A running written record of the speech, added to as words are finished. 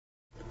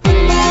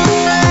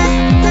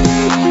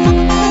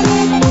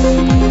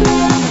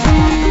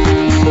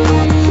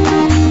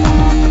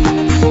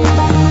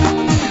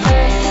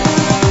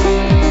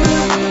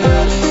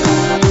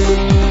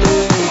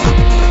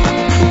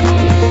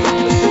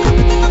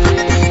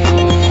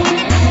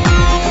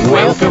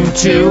Welcome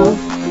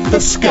to the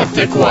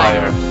Skeptic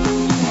Wire.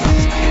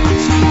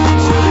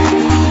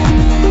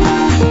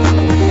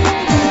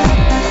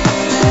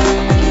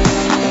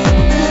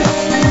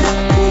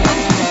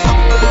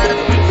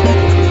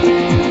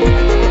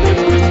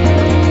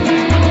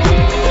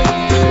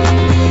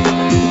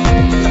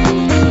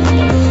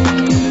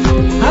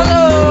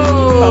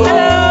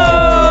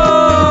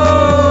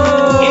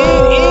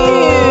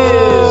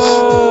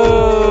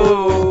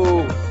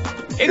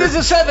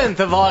 The 7th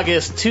of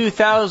August,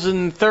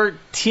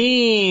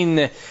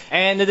 2013,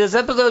 and it is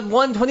episode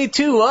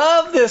 122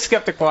 of the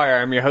Skeptic Wire.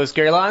 I'm your host,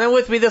 Gary Lyon, and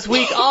with me this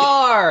week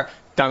are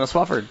Donna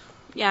Swafford.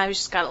 Yeah, I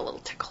just got a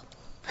little tickle.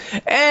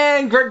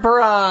 And Greg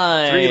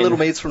Perrine. Three little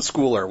maids from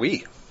school are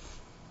we.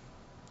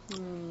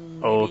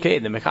 Okay,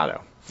 the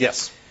Mikado.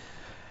 Yes.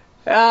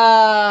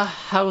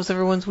 How's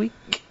everyone's week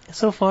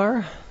so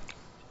far?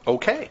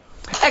 Okay.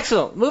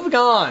 Excellent. Moving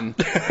on.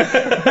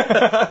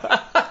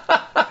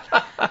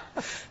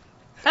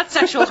 That's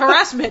sexual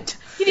harassment.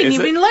 You didn't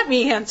even let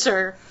me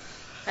answer.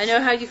 I know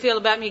how you feel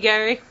about me,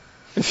 Gary.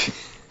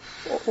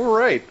 All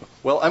right.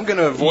 Well, I'm going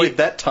to avoid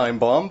that time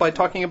bomb by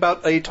talking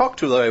about a talk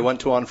to that I went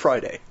to on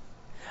Friday.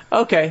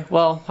 Okay,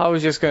 well, I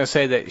was just going to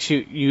say that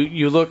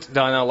you looked,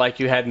 Donna, like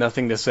you had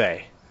nothing to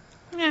say.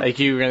 Yeah. Like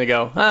you were going to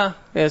go, yeah,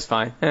 it's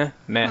fine,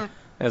 meh.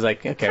 I was like,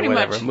 okay, Pretty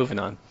whatever, much. moving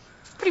on.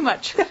 Pretty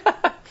much.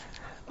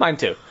 Mine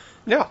too.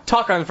 Yeah.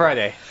 Talk on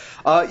Friday.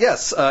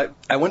 Yes. I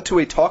went to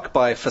a talk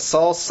by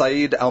Faisal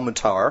Saeed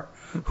Al-Mutar,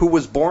 who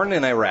was born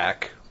in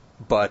Iraq,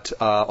 but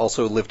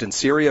also lived in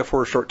Syria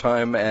for a short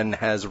time and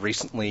has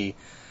recently,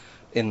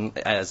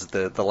 as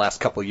the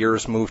last couple of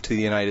years, moved to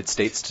the United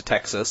States, to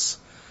Texas.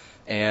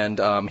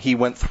 And he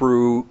went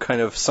through kind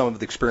of some of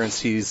the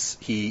experiences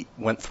he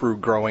went through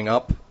growing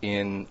up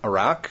in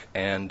Iraq,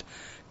 and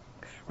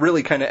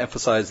really kind of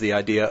emphasized the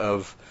idea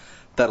of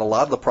that a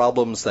lot of the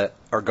problems that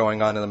are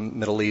going on in the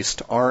Middle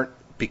East aren't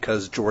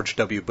because George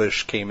W.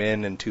 Bush came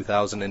in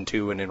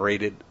 2002 and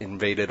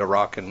invaded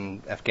Iraq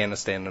and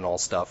Afghanistan and all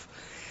stuff.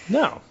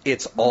 No.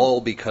 It's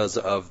all because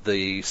of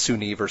the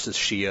Sunni versus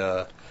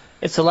Shia.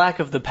 It's a lack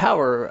of the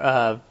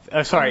power,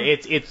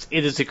 it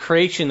is a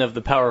creation of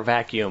the power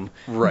vacuum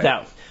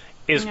that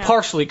is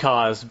partially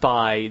caused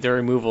by the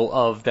removal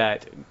of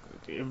that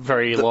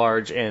very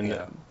large and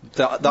the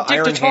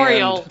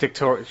dictatorial.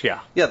 Iron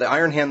Hand. Yeah, the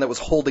Iron Hand that was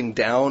holding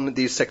down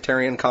these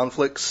sectarian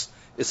conflicts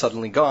is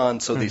suddenly gone,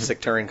 so these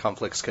sectarian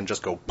conflicts can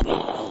just go...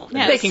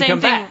 Yeah, they can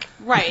come back.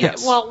 Right.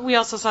 Yes. Well, we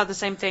also saw the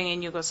same thing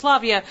in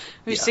Yugoslavia.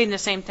 We've seen the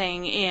same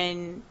thing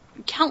in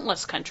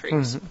countless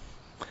countries. Mm-hmm.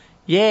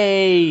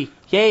 Yay,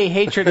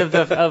 hatred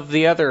of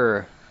the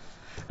other.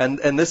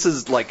 And this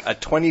is like a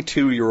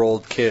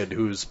 22-year-old kid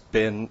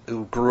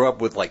who grew up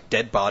with like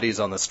dead bodies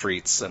on the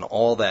streets and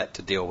all that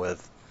to deal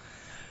with,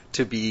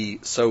 to be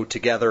so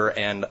together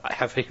and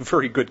have a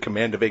very good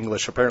command of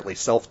English, apparently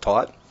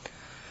self-taught.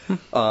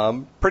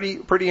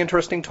 Pretty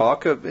interesting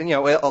talk.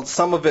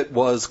 Some of it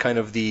was kind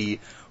of the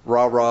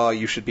rah-rah,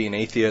 you should be an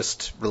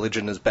atheist,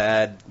 religion is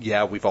bad,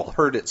 yeah, we've all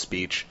heard it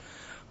speech.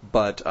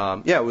 But,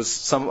 it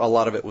was a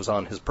lot of it was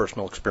on his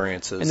personal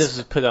experiences. And this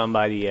is put on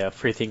by the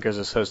Freethinkers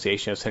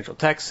Association of Central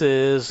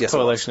Texas, yes,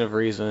 Coalition of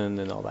Reason,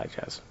 and all that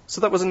jazz.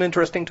 So that was an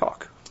interesting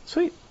talk.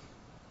 Sweet.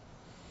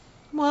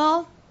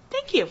 Well,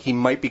 thank you. He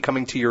might be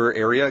coming to your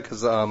area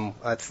because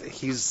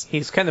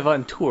he's kind of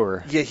on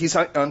tour. Yeah, he's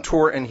on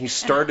tour, and he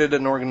started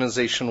an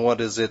organization.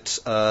 What is it?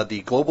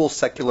 The Global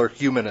Secular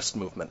Humanist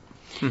Movement.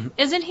 Mm-hmm.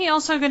 Isn't he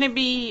also going to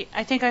be,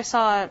 I think I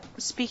saw,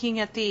 speaking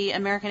at the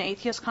American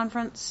Atheist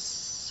Conference?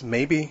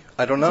 Maybe.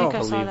 I don't know. I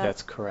believe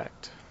that's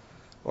correct.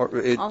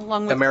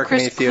 Along with American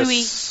Chris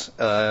Atheists,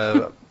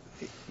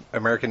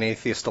 American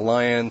Atheist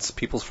Alliance,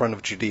 People's Front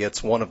of Judea.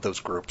 It's one of those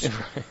groups.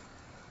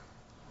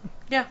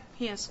 Yeah,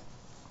 he is.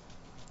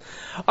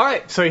 All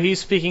right, so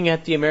he's speaking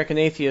at the American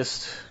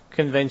Atheist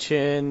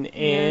Convention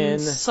in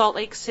Salt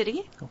Lake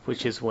City.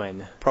 Which is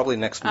when? Probably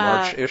next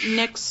March-ish.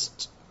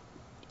 Next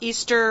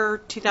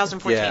Easter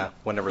 2014. Yeah,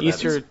 whenever that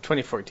Easter is.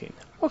 2014.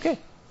 Okay.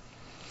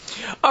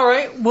 All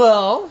right,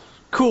 well,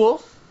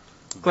 cool.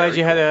 Glad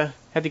you had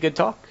a good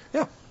talk.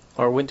 Yeah.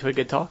 Or went to a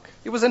good talk.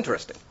 It was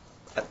interesting.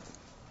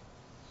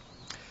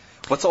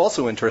 What's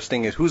also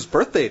interesting is whose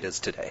birthday it is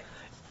today.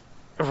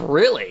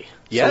 Really?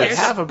 Yes. So they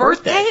have a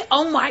birthday.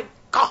 Oh my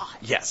God.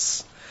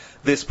 Yes.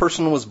 This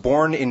person was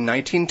born in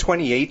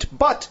 1928,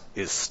 but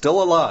is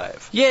still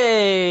alive.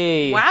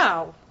 Yay!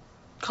 Wow.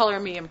 Color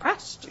me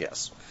impressed.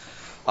 Yes.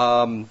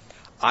 I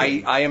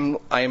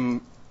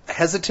am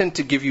hesitant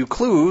to give you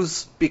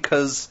clues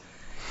because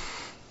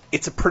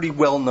it's a pretty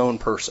well-known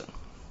person.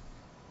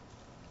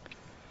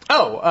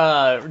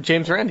 Oh,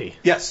 James Randi.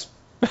 Yes.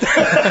 Oh.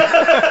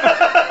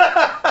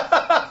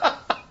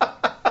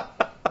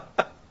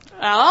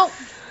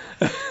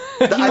 I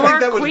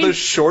think that was the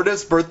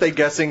shortest birthday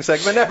guessing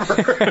segment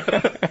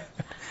ever.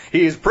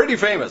 He's pretty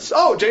famous.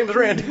 Oh, James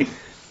Randi.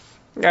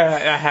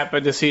 I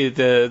happened to see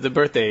the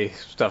birthday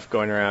stuff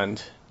going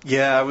around.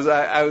 Yeah,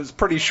 I was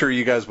pretty sure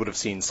you guys would have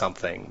seen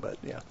something, but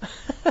yeah.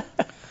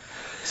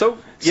 So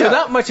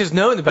not much is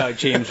known about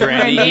James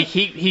Randi.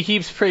 he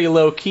keeps pretty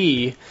low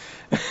key.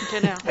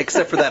 You know.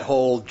 Except for that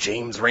whole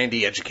James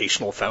Randi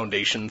Educational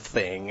Foundation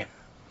thing.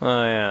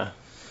 Oh, yeah.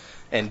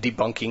 And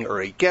debunking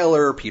Uri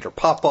Geller, Peter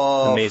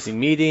Popoff. Amazing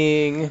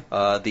Meeting.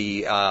 What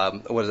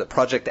is it,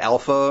 Project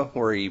Alpha,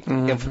 where he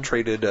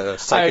infiltrated a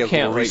psychiatric research place. I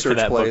can't wait for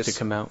that place. book to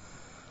come out.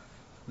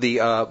 The,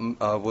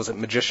 was it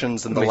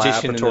Magicians in the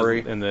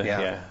Laboratory?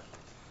 Yeah.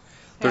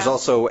 There's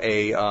also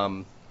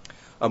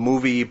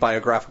a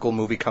biographical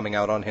movie coming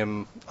out on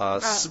him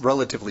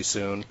relatively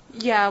soon.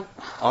 Yeah.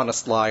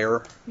 Honest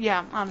Liar.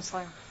 Yeah, Honest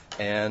Liar.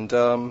 And,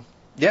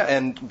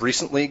 and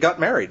recently got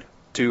married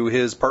to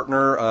his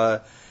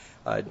partner,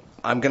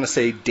 I'm going to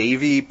say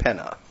Davy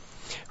Penna.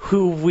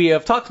 Who we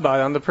have talked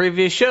about on the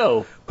previous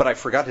show. But I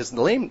forgot his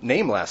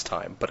name last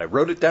time, but I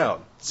wrote it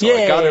down, so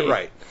Yay. I got it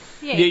right.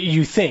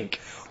 You think.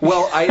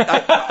 Well,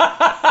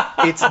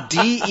 it's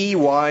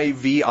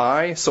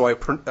Deyvi, so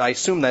I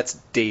assume that's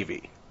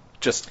Davy.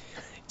 Just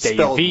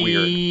spelled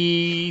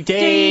weird.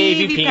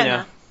 Davy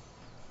Pena.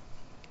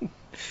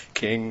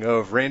 King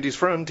of Randy's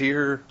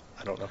Frontier.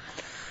 I don't know.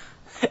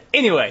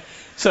 Anyway,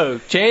 so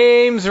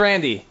James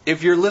Randi.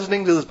 If you're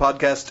listening to this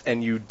podcast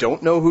and you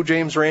don't know who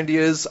James Randi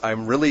is,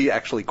 I'm really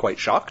actually quite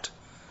shocked.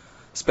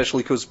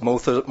 Especially because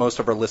most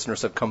of our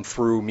listeners have come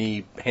through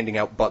me handing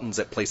out buttons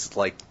at places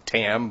like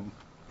TAM,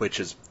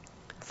 which is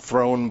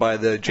thrown by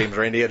the James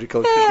Randi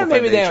Educational Foundation.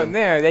 Maybe they aren't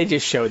there. They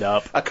just showed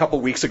up. A couple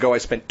weeks ago, I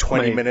spent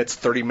 30 minutes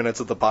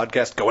of the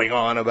podcast going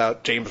on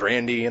about James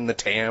Randi and the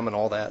TAM and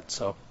all that.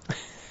 So,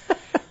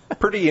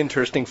 pretty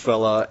interesting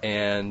fella.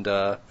 And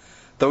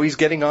though he's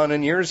getting on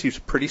in years, he's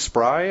pretty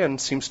spry and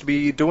seems to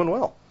be doing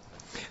well.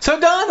 So,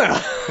 Donna,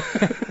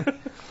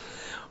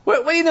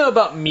 what do you know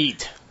about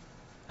meat?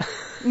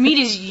 Meat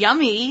is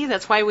yummy.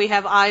 That's why we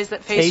have eyes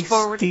that face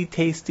forward.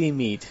 Tasty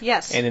meat.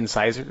 Yes. And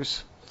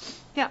incisors.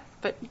 Yeah,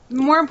 but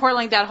more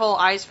importantly, that whole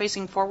eyes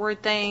facing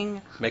forward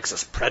thing makes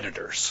us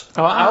predators.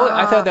 Oh,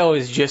 I thought that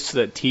was just so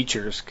that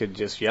teachers could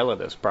just yell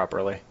at us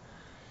properly.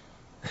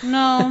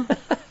 No.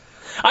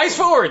 Eyes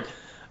forward!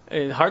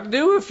 Hard to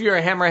do if you're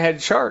a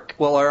hammerhead shark.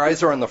 Well, our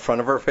eyes are on the front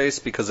of our face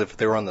because if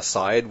they were on the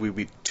side, we'd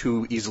be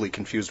too easily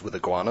confused with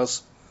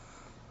iguanas.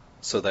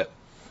 So that...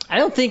 I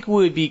don't think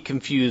we would be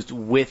confused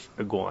with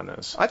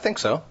iguanas. I think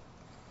so.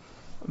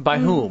 By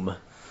whom?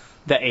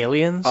 The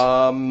aliens?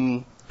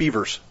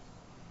 Beavers.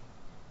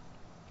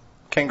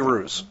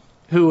 Kangaroos.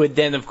 Who would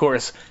then, of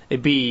course,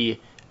 be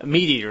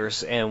meat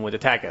eaters and would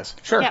attack us.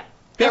 Sure. Yeah,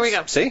 there we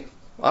go. See?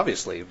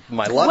 Obviously.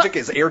 My logic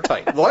is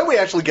airtight. Why don't we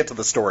actually get to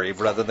the story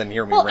rather than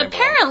hear me ramble? Well,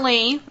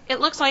 apparently, it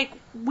looks like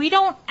we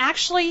don't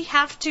actually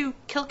have to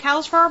kill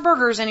cows for our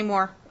burgers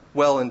anymore.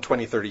 Well, in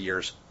 20, 30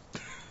 years.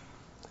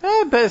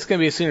 I bet it's going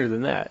to be sooner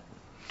than that.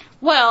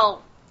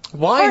 Well...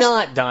 Why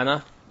not,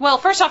 Donna? Well,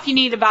 first off, you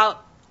need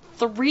about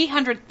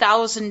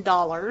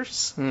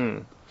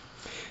 $300,000.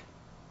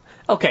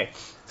 Okay.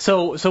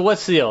 So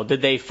what's the deal?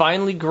 Did they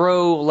finally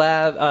grow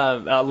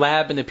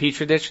lab in a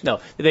petri dish? No.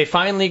 Did they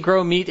finally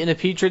grow meat in a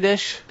petri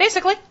dish?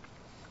 Basically.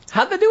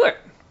 How'd they do it?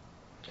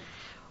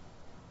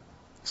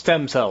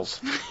 Stem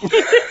cells.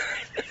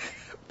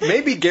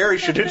 Maybe Gary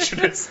should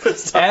introduce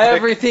this topic.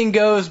 Everything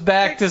goes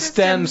back to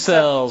stem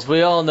cells.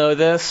 We all know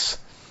this.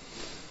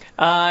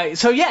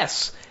 So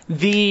yes,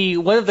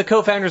 one of the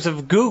co-founders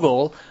of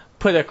Google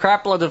put a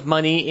crap load of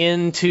money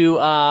into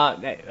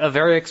a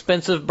very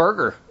expensive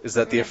burger. Is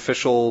that the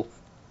official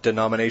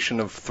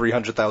denomination of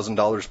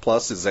 $300,000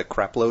 plus? Is that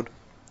crap load?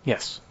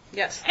 Yes.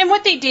 Yes. And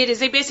what they did is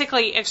they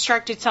basically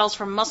extracted cells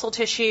from muscle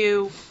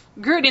tissue,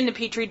 grew it in the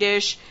petri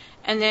dish,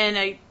 and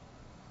then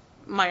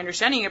my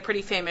understanding, a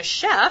pretty famous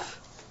chef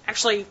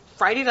actually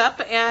fried it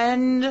up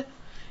and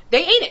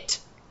they ate it.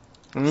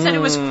 Said it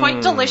was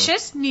quite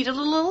delicious, needed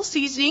a little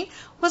seasoning,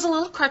 was a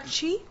little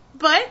crunchy,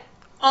 but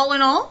all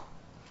in all,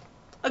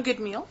 a good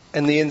meal.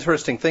 And the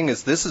interesting thing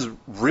is this is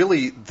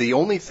really the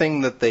only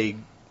thing that they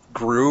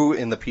grew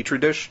in the petri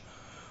dish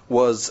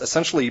was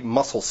essentially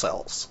muscle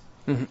cells.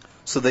 Mm-hmm.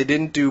 So they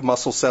didn't do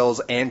muscle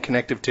cells and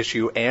connective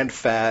tissue and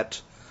fat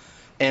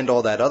and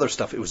all that other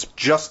stuff. It was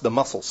just the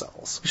muscle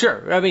cells.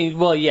 Sure. I mean,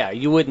 well, yeah,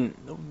 you wouldn't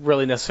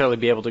really necessarily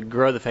be able to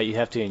grow the fat. You'd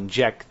have to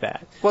inject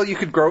that. Well, you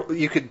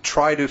could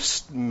try to,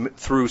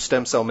 through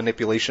stem cell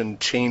manipulation,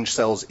 change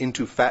cells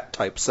into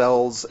fat-type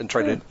cells and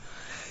try to...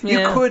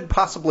 You could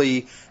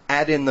possibly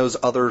add in those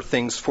other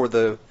things for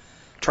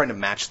trying to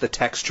match the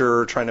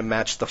texture, trying to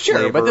match the flavor.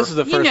 Sure, but this is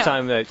the first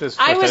time that...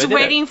 I was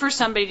waiting for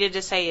somebody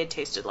to say it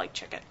tasted like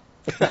chicken.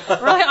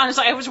 Really,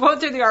 honestly, I was going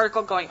through the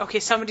article going, okay,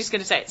 somebody's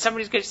going to say it.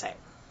 Somebody's going to say it.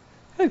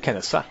 It kind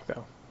of sucked,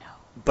 though. No.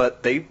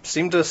 But they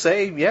seem to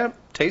say, yeah,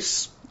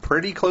 tastes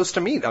pretty close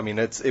to meat. I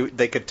mean,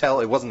 they could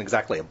tell it wasn't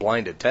exactly a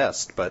blinded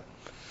test, but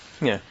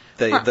yeah,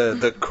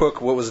 the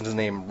cook, what was his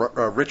name,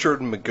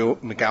 Richard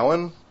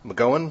McGowan,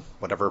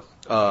 whatever.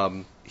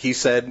 He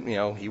said,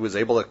 he was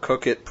able to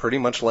cook it pretty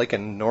much like a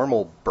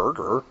normal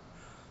burger,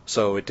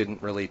 so it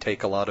didn't really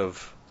take a lot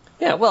of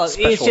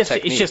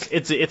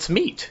it's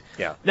meat.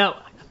 Yeah. Now,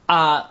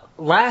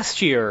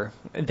 last year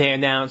they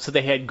announced that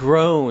they had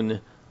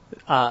grown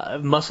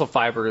muscle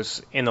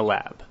fibers in the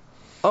lab.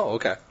 Oh,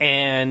 okay.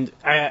 And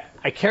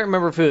I can't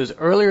remember if it was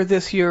earlier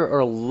this year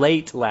or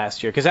late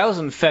last year, because that was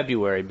in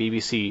February.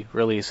 BBC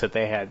released that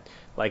they had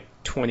like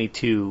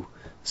 22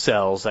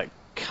 cells that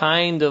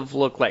kind of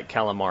look like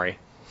calamari.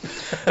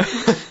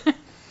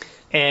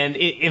 And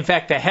in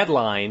fact, the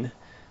headline,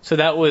 so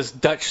that was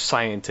Dutch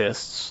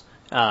scientists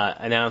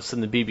announced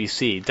in the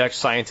BBC. Dutch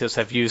scientists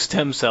have used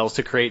stem cells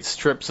to create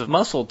strips of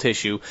muscle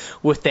tissue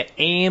with the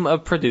aim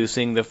of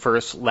producing the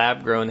first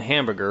lab-grown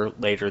hamburger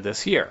later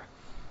this year.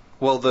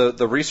 Well,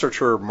 the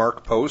researcher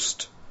Mark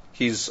Post,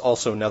 he's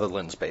also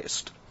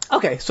Netherlands-based.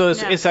 Okay, so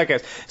it's that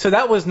guys. So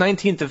that was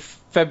 19th of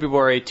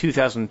February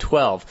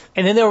 2012.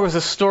 And then there was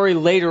a story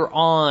later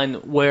on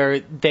where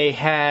they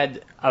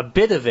had a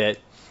bit of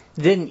it,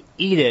 didn't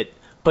eat it,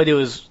 but it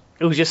was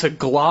just a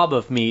glob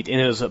of meat,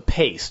 and it was a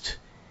paste.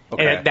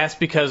 Okay. And that's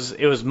because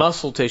it was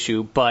muscle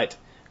tissue, but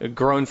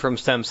grown from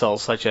stem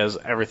cells, such as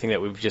everything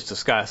that we've just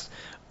discussed.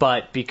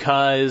 But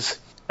because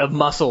of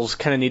muscles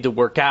kind of need to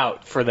work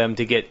out for them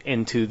to get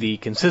into the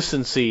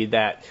consistency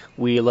that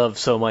we love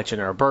so much in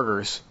our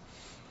burgers,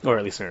 or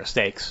at least in our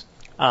steaks,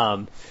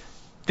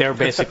 they're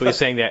basically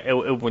saying that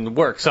it wouldn't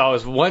work. So I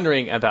was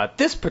wondering about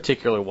this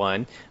particular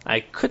one.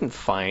 I couldn't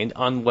find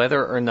on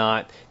whether or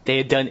not they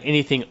had done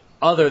anything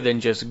other than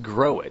just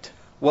grow it.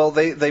 Well,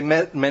 they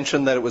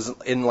mentioned that it was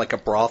in like a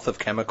broth of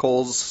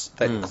chemicals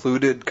that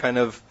included kind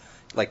of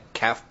like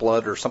calf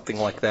blood or something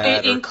like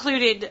that. It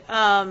included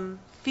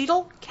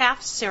fetal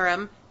calf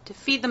serum to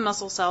feed the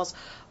muscle cells,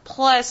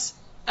 plus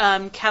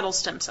cattle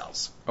stem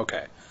cells.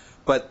 Okay.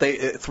 But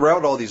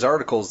throughout all these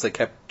articles, they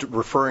kept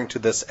referring to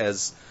this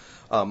as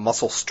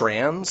muscle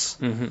strands.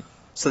 Mm-hmm.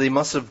 So they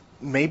must have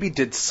maybe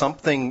did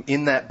something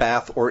in that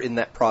bath or in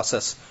that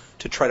process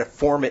to try to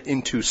form it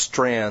into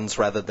strands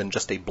rather than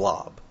just a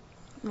blob.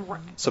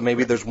 Right. So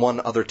maybe there's one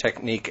other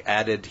technique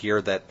added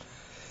here that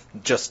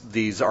just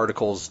these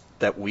articles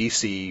that we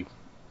see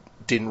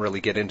didn't really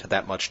get into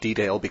that much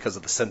detail because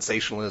of the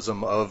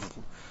sensationalism of,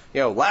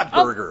 lab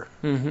burger.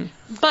 Mm-hmm.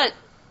 But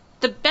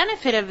the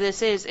benefit of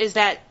this is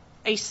that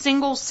a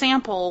single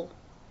sample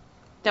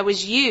that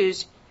was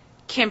used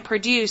can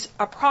produce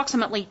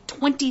approximately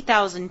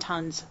 20,000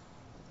 tons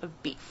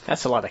of beef.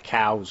 That's a lot of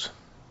cows.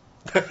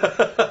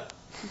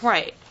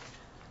 Right.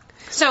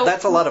 So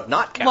that's a lot of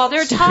not cows. Well,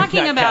 they're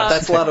talking about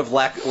that's a lot of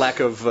lack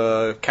of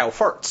cow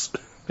farts.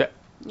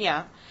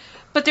 Yeah,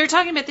 but they're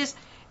talking about this.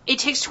 It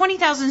takes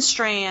 20,000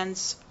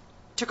 strands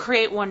to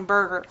create one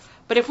burger,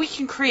 but if we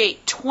can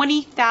create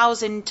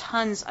 20,000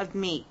 tons of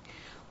meat,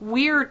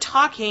 we're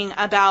talking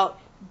about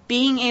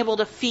being able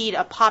to feed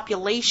a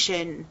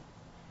population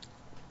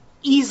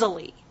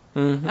easily.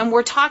 Mm-hmm. And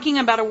we're talking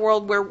about a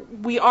world where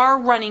we are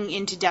running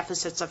into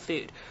deficits of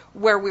food,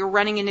 where we're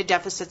running into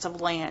deficits of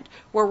land,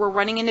 where we're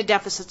running into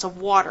deficits of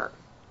water.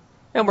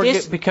 And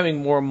we're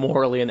becoming more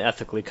morally and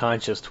ethically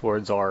conscious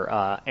towards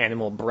our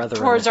animal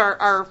brethren. Towards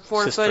our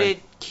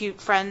four-footed,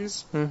 cute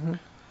friends. Mm-hmm.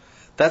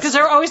 Because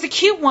they're always the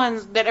cute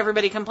ones that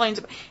everybody complains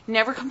about.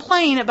 Never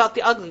complain about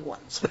the ugly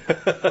ones.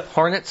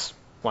 Hornets?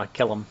 Want to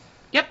kill them.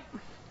 Yep.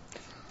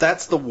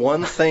 That's the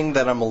one thing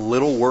that I'm a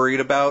little worried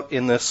about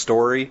in this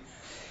story,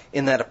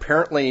 in that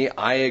apparently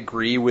I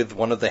agree with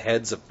one of the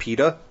heads of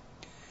PETA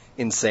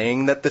in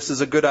saying that this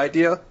is a good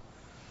idea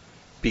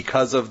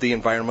because of the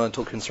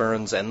environmental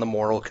concerns and the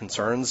moral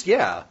concerns.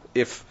 Yeah,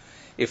 if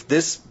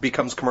this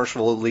becomes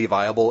commercially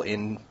viable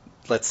in,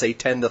 let's say,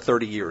 10 to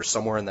 30 years,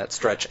 somewhere in that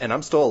stretch, and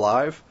I'm still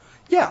alive,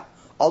 yeah,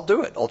 I'll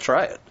do it. I'll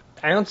try it.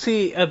 I don't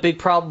see a big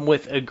problem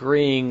with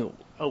agreeing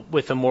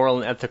with a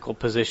moral and ethical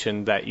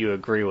position that you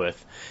agree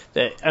with.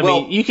 I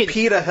mean, you could,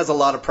 PETA has a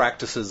lot of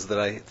practices that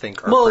I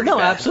think are pretty bad.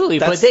 Absolutely.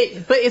 But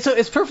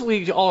it's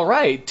perfectly all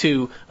right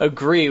to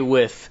agree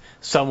with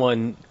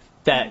someone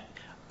that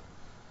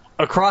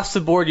across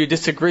the board you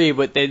disagree,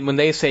 but then when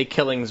they say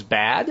killing's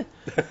bad,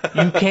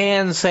 you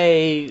can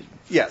say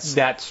yes,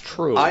 that's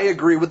true. I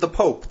agree with the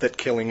Pope that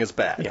killing is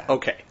bad. Yeah.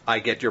 Okay, I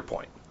get your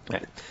point. Yeah.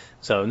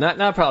 So not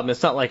a problem.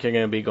 It's not like you're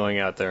going to be going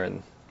out there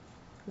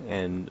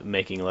and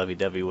making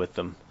lovey-dovey with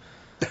them.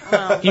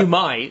 You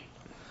might.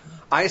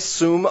 I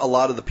assume a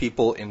lot of the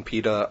people in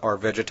PETA are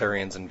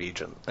vegetarians and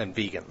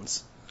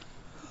vegans.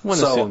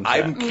 So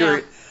I'm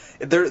curious.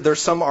 Yeah. There's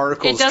some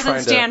articles. It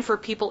doesn't stand for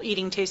people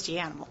eating tasty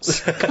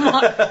animals. Come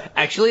on.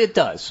 Actually, it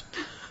does.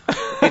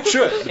 It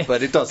should,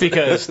 but it doesn't.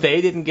 Because they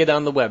didn't get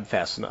on the web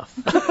fast enough.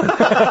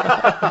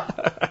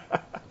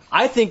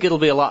 I think it'll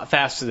be a lot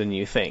faster than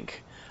you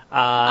think.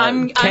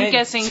 I'm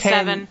guessing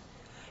 7.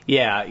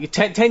 Yeah,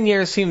 10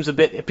 years seems a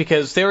bit,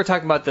 because they were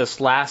talking about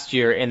this last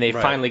year, and they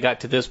finally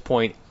got to this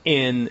point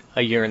in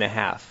a year and a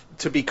half.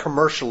 To be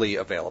commercially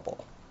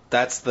available.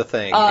 That's the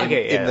thing.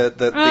 In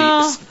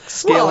the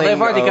scaling. Well, they've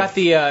already got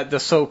the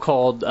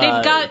so-called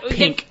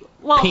pink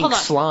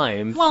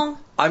slime. Well,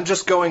 I'm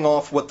just going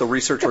off what the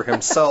researcher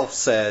himself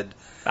said,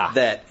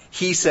 that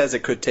he says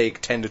it could take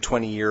 10 to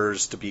 20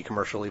 years to be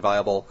commercially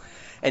viable.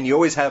 And you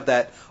always have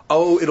that,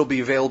 it'll be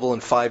available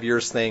in 5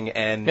 years thing,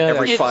 and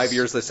every 5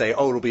 years they say,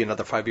 it'll be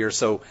another 5 years.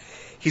 So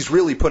he's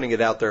really putting it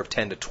out there of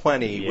 10 to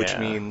 20, which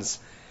means...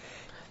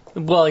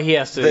 Well, he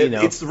has to,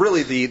 It's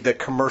really the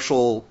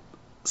commercial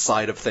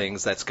side of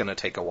things that's going to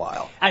take a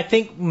while. I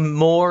think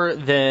more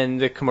than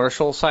the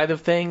commercial side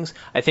of things,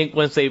 I think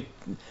once they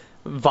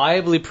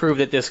viably prove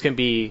that this can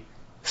be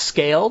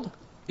scaled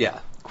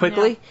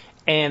quickly,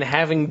 and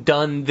having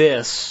done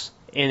this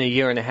in a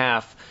year and a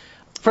half,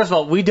 first of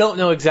all, we don't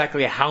know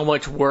exactly how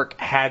much work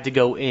had to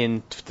go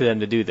into them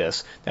to do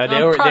this.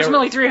 Now,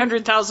 approximately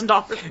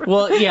 $300,000.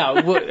 Well,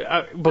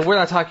 yeah, but we're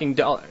not talking.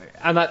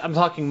 I'm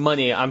talking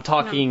money. I'm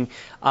talking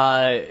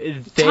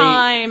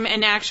time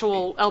and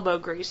actual elbow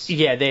grease.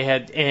 Yeah, they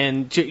had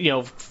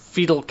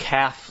fetal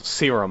calf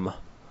serum.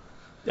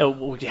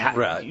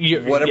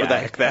 Right. Whatever the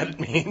heck that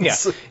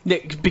means. Yeah.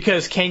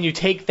 Because can you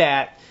take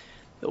that,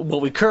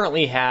 what we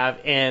currently have,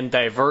 and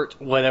divert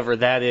whatever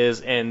that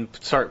is and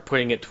start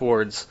putting it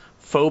towards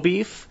faux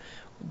beef,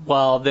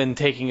 while then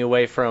taking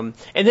away from...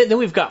 And then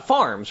we've got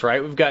farms,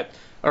 right? We've got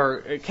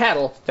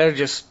cattle that are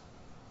just...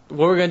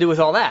 What are we going to do with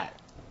all that?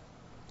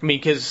 I mean,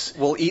 because...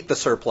 We'll eat the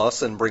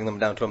surplus and bring them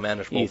down to a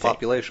manageable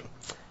population.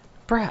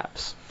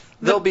 Perhaps.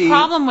 The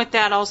problem with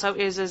that also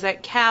is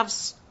that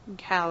cows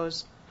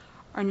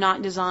are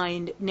not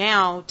designed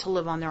now to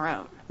live on their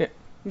own. Yeah.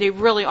 They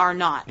really are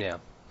not. Yeah.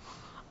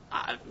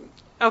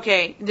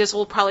 Okay, this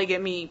will probably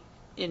get me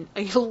in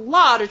a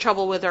lot of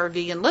trouble with our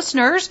vegan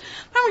listeners.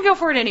 I'm going to go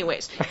for it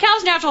anyways.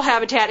 Cow's natural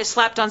habitat is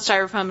slapped on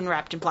styrofoam and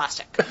wrapped in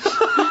plastic.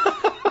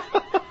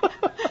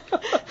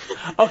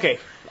 Okay.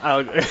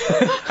 I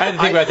had to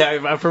think about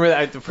that. For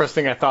me, the first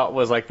thing I thought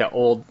was like the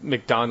old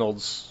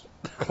McDonald's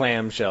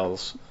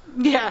clamshells.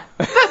 Yeah.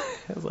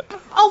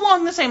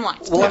 Along the same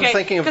lines. Well, okay? I'm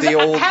thinking of the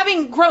old...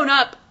 Having grown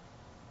up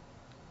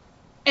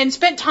and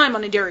spent time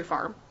on a dairy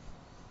farm,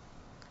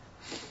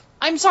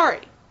 I'm sorry.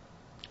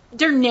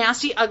 They're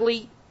nasty,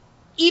 ugly.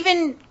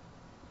 Even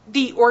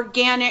the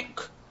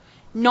organic,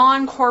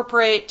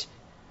 non-corporate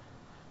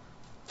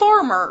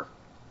farmer,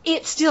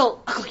 it's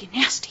still ugly and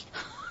nasty.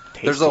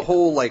 There's a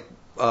whole,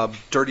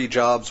 Dirty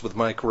Jobs with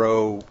Mike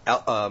Rowe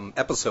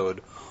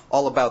episode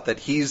all about that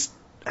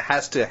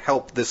has to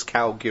help this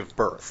cow give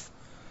birth.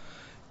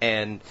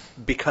 And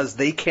because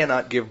they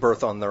cannot give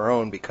birth on their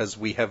own, because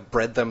we have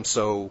bred them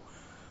so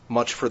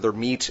much for their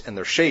meat and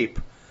their shape,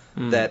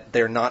 that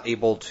they're not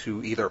able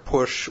to either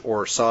push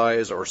or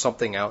size or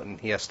something out, and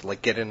he has to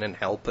get in and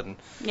help, and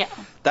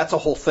that's a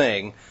whole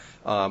thing.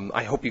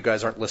 I hope you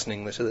guys aren't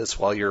listening to this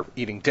while you're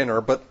eating dinner,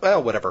 but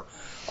whatever.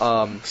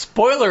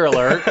 Spoiler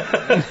alert.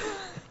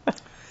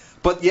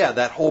 But yeah,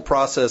 that whole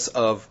process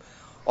of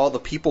all the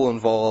people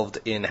involved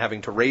in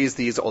having to raise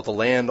these, all the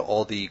land,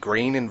 all the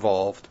grain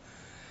involved,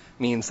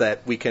 means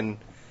that we can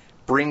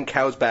bring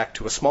cows back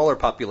to a smaller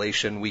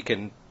population. We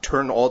can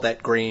turn all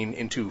that grain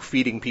into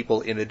feeding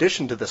people in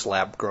addition to this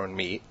lab-grown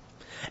meat.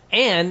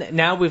 And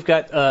now we've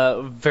got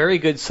a very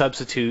good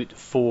substitute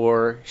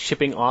for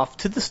shipping off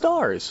to the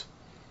stars.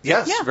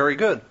 Yes, very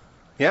good.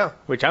 Yeah.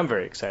 Which I'm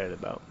very excited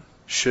about.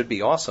 Should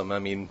be awesome. I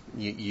mean,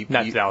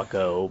 not that I'll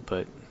go,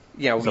 but...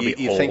 Yeah,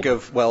 you think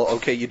of,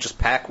 you just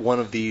pack one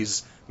of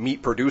these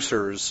meat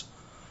producers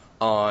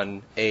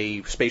on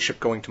a spaceship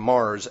going to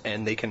Mars,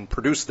 and they can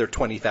produce their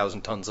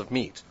 20,000 tons of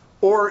meat.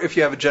 Or if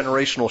you have a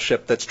generational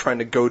ship that's trying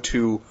to go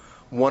to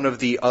one of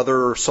the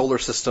other solar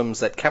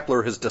systems that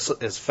Kepler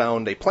has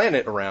found a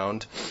planet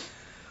around,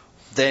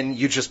 then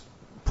you just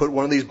put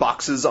one of these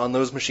boxes on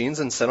those machines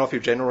and send off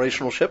your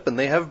generational ship, and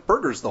they have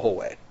burgers the whole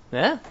way.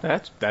 Yeah,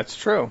 that's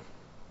true.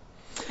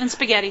 And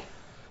spaghetti.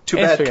 Too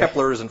bad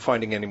Kepler isn't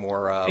finding any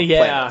more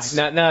planets.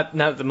 Not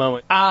at the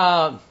moment.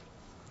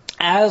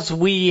 As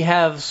we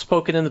have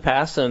spoken in the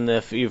past, and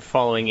if you're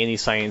following any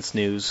science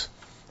news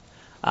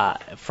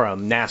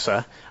from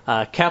NASA,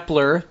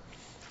 Kepler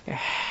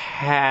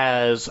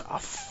has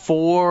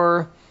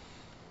 4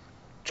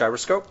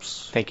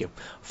 gyroscopes. Thank you.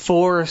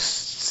 4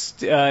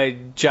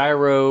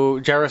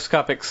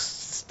 gyroscopic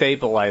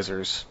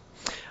stabilizers.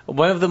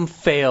 One of them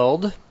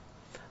failed,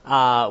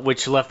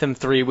 which left them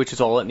 3, which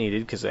is all it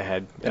needed because it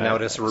had. And now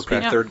it has to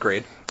repeat 3rd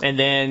grade. And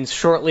then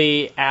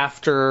shortly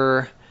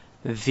after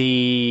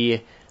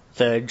the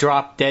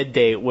drop dead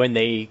date, when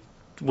the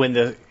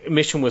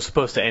mission was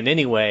supposed to end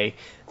anyway,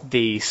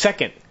 the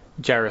 2nd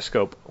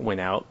gyroscope went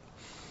out,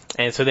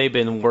 and so they've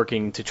been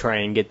working to try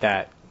and get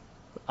that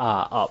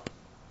up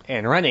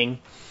and running.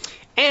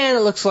 And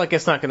it looks like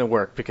it's not going to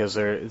work because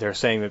they're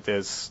saying that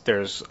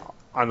there's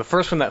on the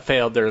first one that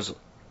failed, there's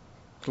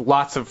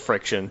lots of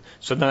friction,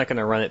 so they're not going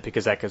to run it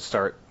because that could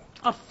start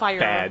a fire.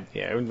 Bad,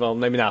 yeah. Well,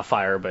 maybe not a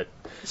fire, but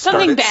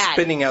something bad,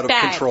 spinning out of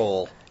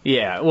control.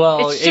 Yeah,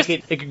 well,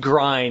 it could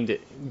grind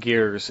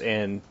gears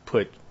and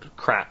put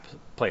crap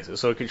places,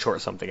 so it could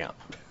short something out.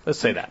 Let's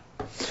say that.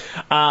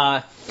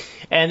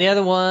 And the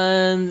other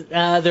one,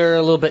 they're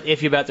a little bit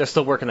iffy about. They're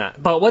still working on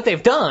it. But what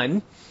they've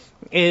done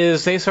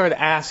is they started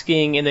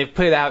asking, and they've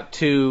put it out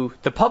to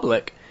the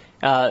public,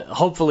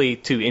 hopefully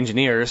to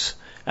engineers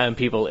and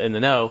people in the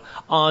know,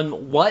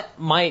 on what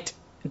might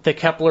the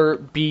Kepler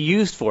be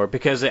used for,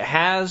 because it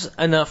has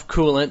enough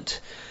coolant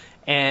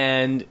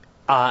and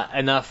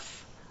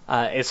enough,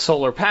 it's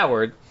solar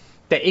powered,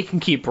 that it can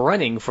keep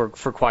running for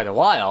quite a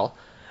while,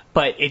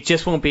 but it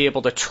just won't be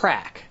able to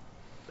track.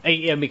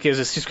 because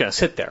it's just going to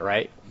sit there,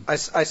 right? I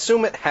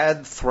assume it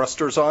had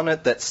thrusters on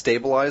it that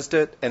stabilized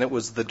it, and it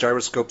was the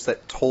gyroscopes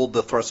that told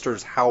the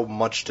thrusters how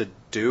much to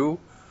do.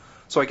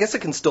 So I guess it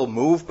can still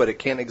move, but it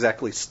can't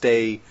exactly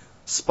stay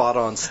spot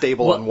on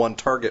stable on one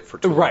target for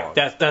too long. Right,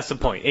 that's the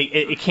point.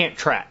 It can't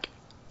track.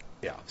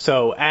 Yeah.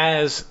 So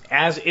as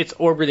it's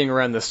orbiting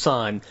around the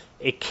sun,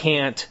 it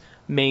can't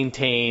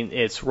maintain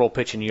its roll,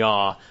 pitch, and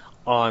yaw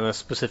on a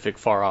specific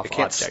far-off object. It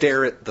can't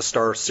stare at the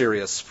star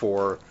Sirius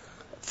for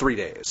 3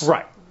 days.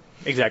 Right,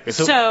 exactly.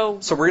 So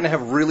we're going to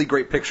have really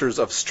great pictures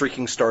of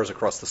streaking stars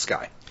across the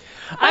sky.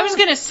 I was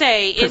going to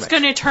say, it's much.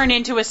 going to turn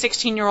into a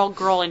 16-year-old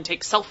girl and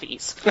take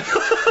selfies.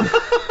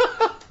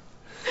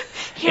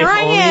 Here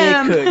I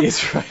am. Only it could,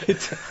 it's right.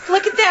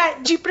 Look at that,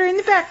 Jupiter in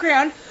the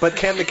background. But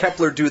can the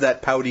Kepler do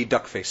that pouty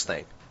duck face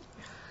thing?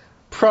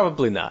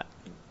 Probably not.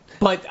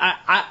 But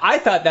I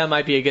thought that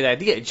might be a good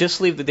idea. Just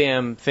leave the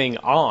damn thing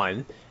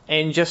on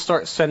and just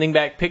start sending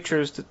back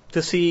pictures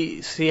to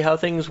see how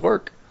things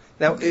work.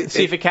 Now,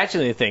 See if it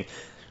catches anything.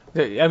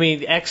 I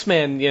mean,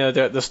 X-Men,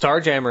 the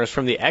Starjammers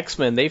from the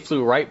X-Men, they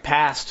flew right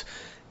past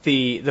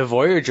the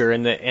Voyager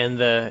and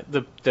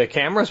the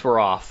cameras were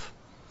off.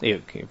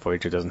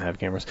 Voyager doesn't have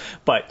cameras,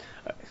 but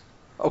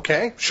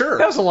okay, sure.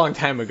 that was a long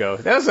time ago.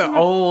 That was an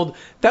old.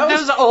 That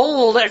was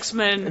old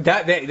X-Men.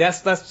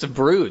 That's the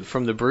Brood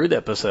from the Brood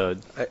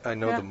episode. I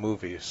know the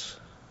movies,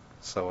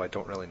 so I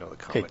don't really know the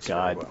comics Good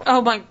God. very well.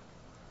 Oh my!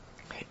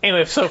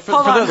 Anyway, so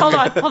Hold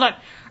on.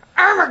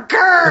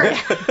 Armageddon.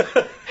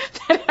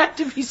 That had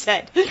to be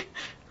said.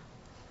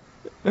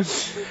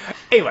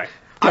 Anyway,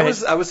 I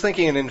was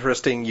thinking an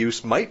interesting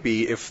use might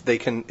be if they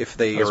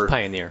are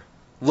Pioneer.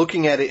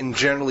 looking at it in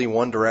generally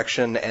one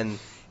direction and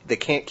they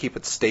can't keep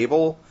it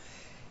stable.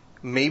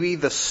 Maybe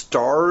the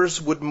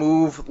stars would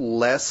move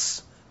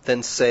less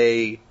than,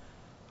 say,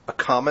 a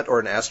comet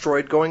or an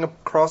asteroid going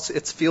across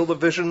its field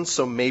of vision,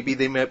 so maybe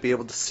they might be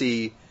able to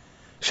see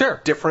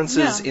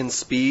differences in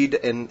speed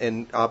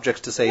and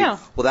objects to say,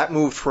 well, that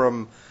moved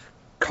from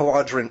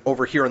quadrant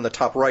over here in the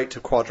top right to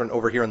quadrant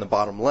over here in the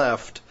bottom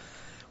left,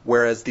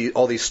 whereas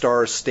all these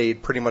stars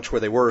stayed pretty much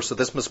where they were, so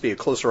this must be a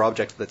closer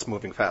object that's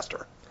moving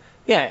faster.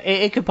 Yeah,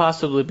 it could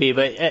possibly be,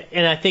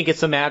 and I think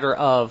it's a matter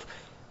of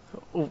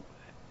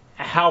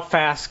how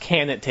fast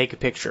can it take a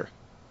picture?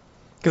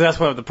 Because that's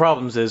one of the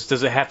problems is,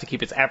 does it have to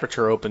keep its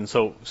aperture open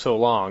so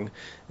long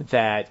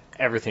that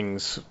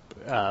everything's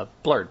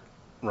blurred?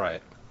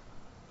 Right.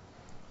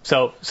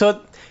 So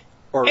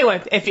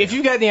anyway, if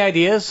you've got any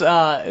ideas,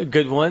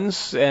 good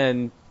ones,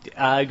 and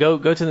go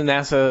to the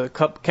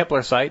NASA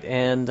Kepler site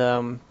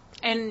and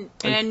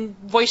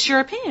voice your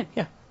opinion.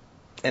 Yeah.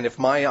 And if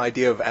my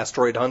idea of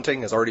asteroid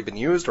hunting has already been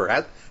used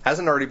or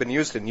hasn't already been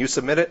used and you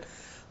submit it,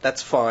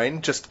 that's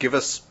fine. Just give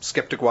us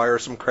Skeptic Wire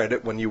some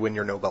credit when you win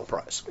your Nobel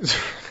Prize.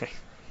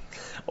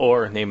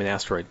 Or name an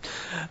asteroid.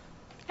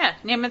 Yeah,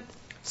 name it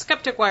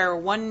Skeptic Wire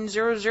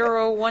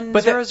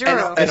 100100.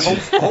 And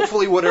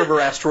hopefully whatever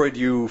asteroid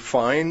you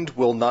find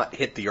will not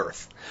hit the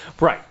Earth.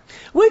 Right.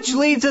 Which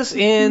leads us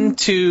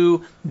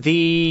into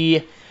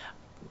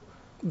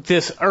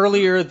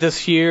earlier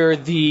this year,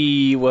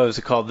 what was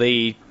it called?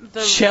 The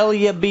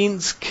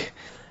Chelyabinsk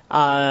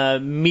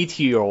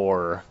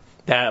meteor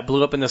that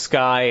blew up in the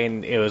sky,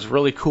 and it was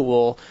really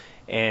cool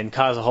and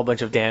caused a whole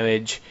bunch of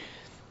damage.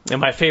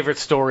 And my favorite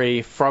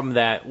story from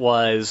that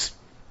was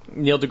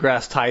Neil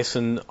deGrasse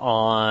Tyson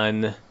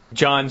on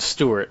Jon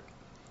Stewart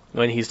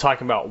when he's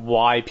talking about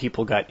why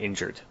people got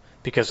injured.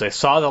 Because they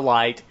saw the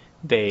light,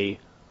 they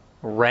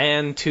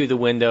ran to the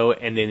window,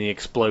 and then the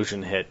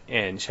explosion hit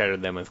and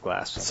shattered them with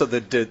glass. So the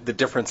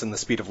difference in the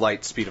speed of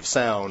light, speed of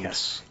sound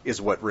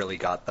is what really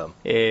got them.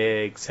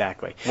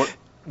 Exactly.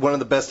 One of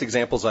the best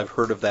examples I've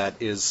heard of that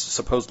is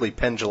supposedly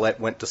Penn Jillette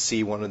went to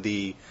see one of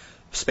the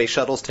space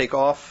shuttles take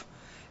off,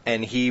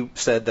 and he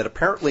said that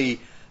apparently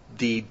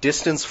the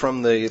distance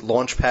from the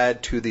launch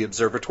pad to the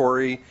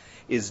observatory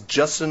is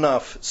just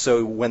enough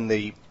so when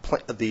the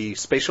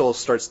space shuttle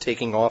starts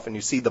taking off and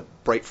you see the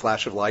bright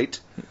flash of light,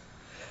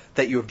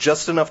 that you have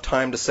just enough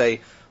time to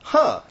say,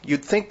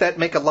 you'd think that'd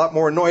make a lot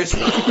more noise.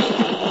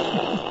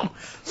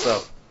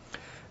 So...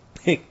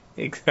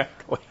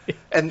 Exactly.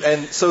 And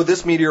so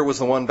this meteor was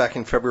the one back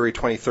in February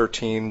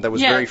 2013 that was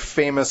very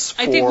famous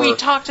for... I think we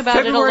talked about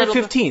February it a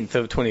little 15th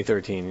of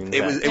 2013.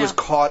 It was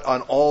caught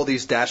on all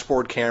these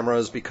dashboard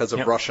cameras because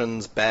of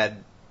Russians' bad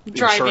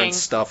insurance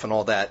stuff and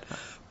all that.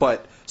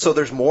 But, so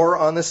there's more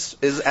on this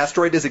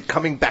asteroid? Is it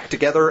coming back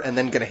together and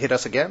then going to hit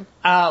us again?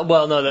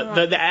 Well,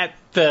 no,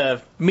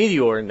 the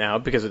meteor now,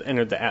 because it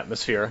entered the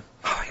atmosphere...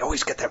 Oh, I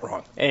always get that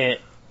wrong.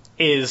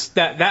 Is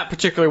that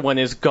particular one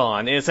is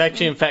gone. It's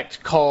actually, in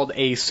fact, called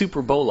a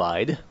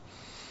superbolide.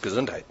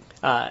 Gesundheit.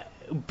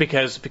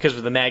 Because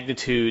of the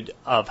magnitude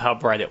of how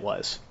bright it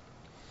was.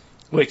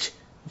 Which,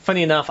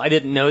 funny enough, I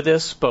didn't know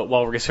this, but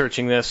while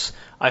researching this,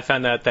 I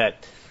found out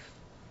that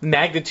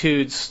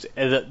magnitudes,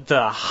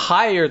 the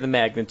higher the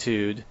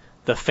magnitude,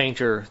 the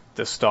fainter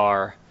the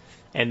star,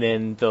 and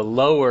then the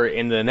lower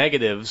in the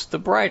negatives, the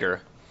brighter.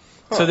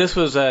 So this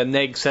was a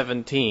neg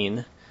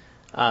 17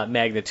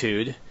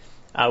 magnitude.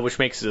 which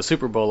makes it a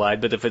super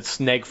bolide. But if it's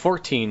neg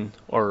 14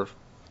 or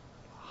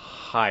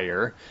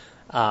higher,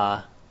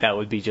 that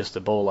would be just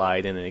a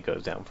bolide, and then it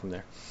goes down from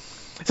there.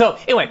 So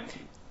anyway,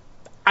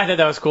 I thought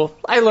that was cool.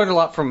 I learned a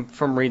lot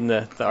from reading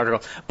the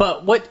article.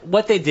 But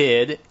what they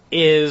did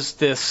is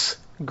this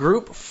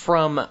group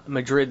from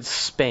Madrid,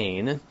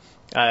 Spain,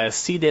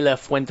 C. de la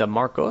Fuente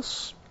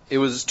Marcos. It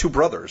was two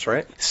brothers,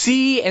 right?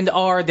 C and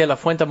R de la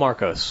Fuente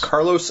Marcos.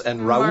 Carlos and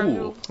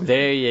Raul.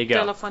 There you go.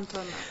 De la Fuente.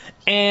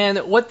 And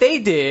what they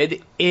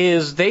did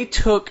is they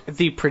took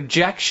the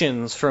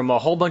projections from a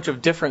whole bunch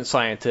of different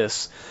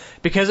scientists.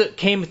 Because it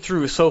came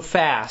through so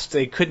fast,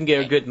 they couldn't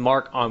get a good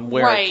mark on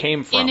where it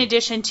came from. In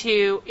addition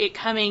to it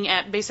coming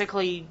at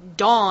basically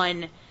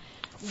dawn.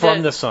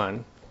 From the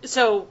sun.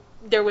 So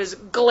there was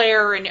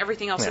glare and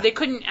everything else. Yeah. So they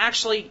couldn't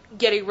actually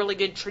get a really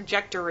good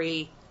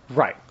trajectory.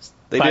 Right.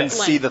 They didn't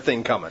see the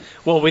thing coming.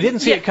 Well, we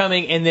didn't see it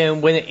coming, and then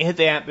when it hit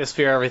the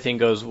atmosphere, everything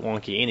goes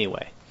wonky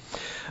anyway.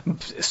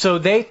 So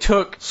they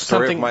took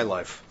Story of my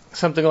life.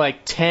 Something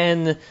like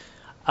 10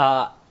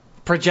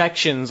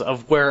 projections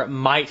of where it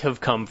might have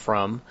come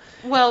from.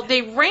 Well,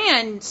 they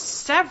ran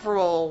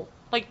several,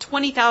 like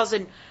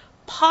 20,000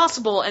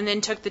 possible, and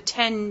then took the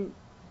 10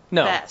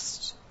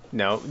 best.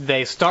 No,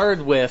 they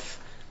started with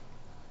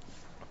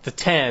the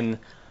 10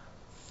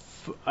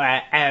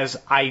 as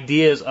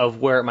ideas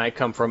of where it might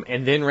come from,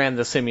 and then ran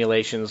the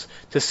simulations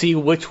to see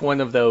which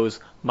one of those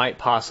might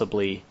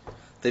possibly.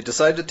 They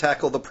decided to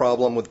tackle the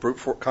problem with brute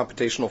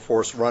computational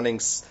force, running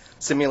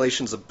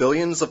simulations of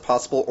billions of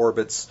possible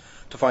orbits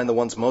to find the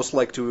ones most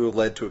likely to have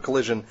led to a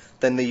collision.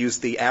 Then they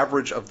used the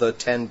average of the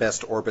 10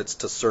 best orbits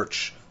to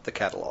search the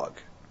catalog.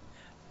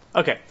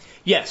 Okay,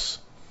 yes,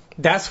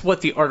 that's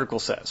what the article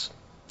says.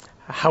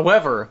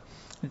 However,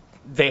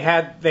 they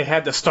had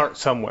to start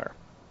somewhere.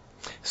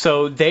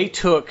 So they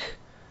took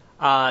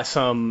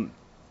some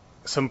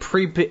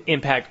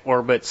pre-impact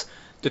orbits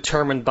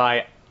determined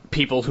by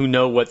people who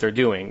know what they're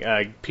doing.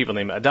 People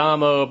named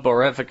Adamo,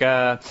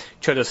 Borifica,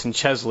 Chodos, and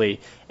Chesley.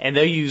 And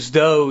they used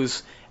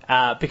those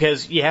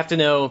because you have to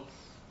know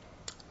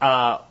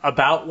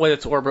about what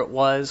its orbit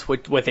was,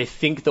 what they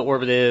think the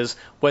orbit is,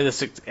 what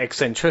its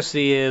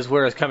eccentricity is,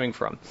 where it's coming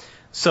from.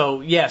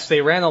 So, yes,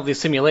 they ran all these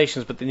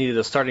simulations, but they needed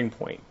a starting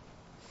point.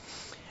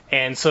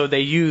 And so they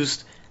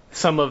used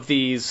some of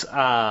these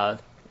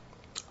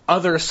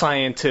other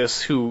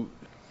scientists who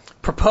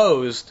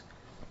proposed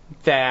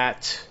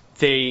that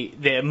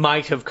they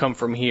might have come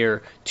from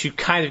here to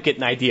kind of get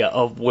an idea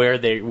of where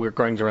they were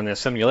going to run their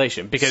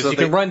simulation. Because you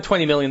can run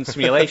 20 million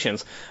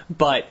simulations,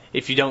 but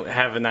if you don't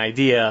have an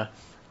idea,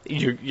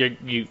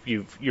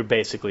 you're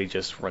basically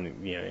just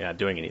running, you're not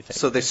doing anything.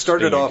 So they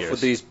started off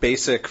with these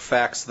basic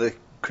facts they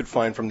could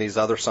find from these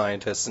other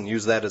scientists and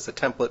use that as a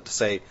template to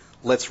say,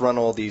 let's run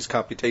all these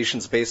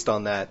computations based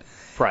on that.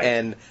 Right.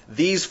 And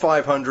these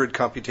 500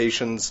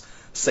 computations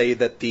say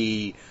that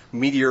the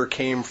meteor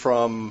came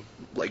from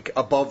like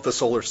above the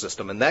solar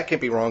system, and that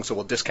can't be wrong, so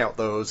we'll discount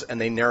those. And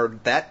they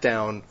narrowed that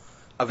down,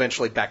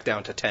 eventually back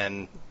down to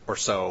 10 or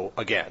so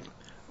again.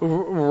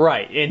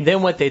 Right, and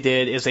then what they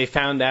did is they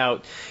found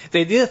out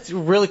they did a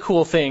really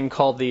cool thing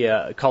called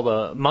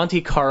the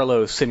Monte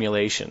Carlo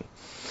simulation.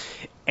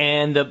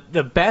 And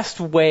the best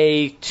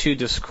way to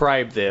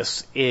describe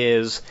this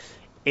is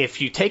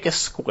if you take a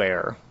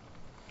square,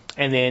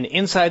 and then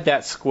inside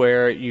that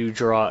square you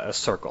draw a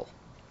circle,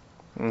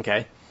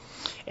 okay?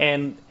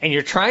 And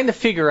you're trying to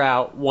figure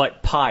out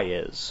what pi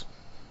is,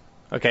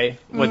 okay?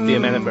 What the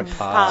amount of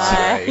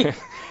pi.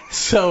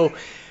 So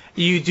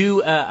you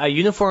do a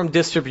uniform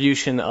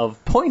distribution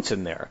of points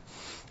in there,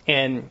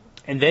 and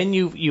then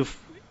you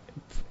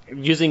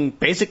using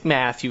basic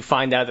math, you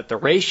find out that the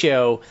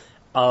ratio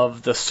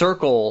of the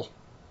circle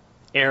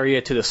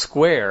area to the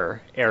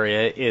square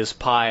area is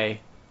pi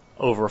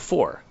over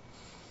 4.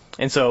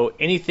 And so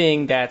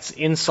anything that's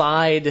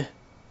inside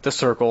the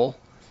circle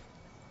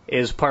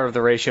is part of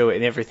the ratio,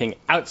 and everything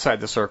outside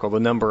the circle,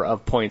 the number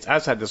of points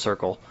outside the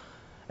circle,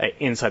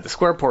 inside the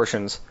square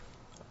portions,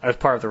 as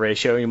part of the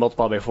ratio. You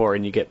multiply by 4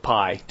 and you get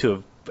pi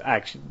to,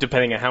 actually,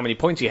 depending on how many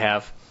points you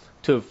have,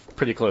 to a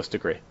pretty close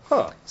degree.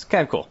 Huh. It's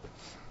kind of cool.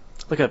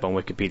 Look it up on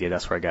Wikipedia.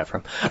 That's where I got it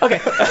from.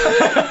 Okay.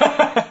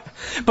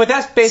 But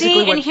that's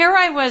basically and here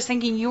I was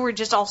thinking you were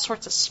just all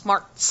sorts of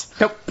smarts.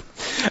 Nope.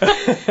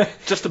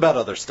 Just about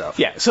other stuff.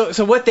 Yeah.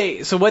 So what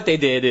they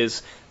did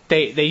is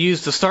they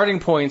used the starting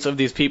points of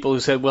these people who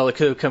said, well, it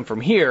could have come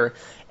from here,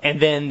 and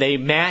then they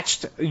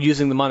matched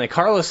using the Monte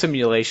Carlo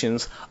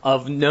simulations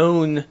of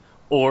known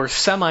or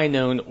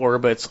semi-known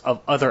orbits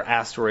of other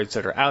asteroids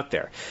that are out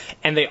there.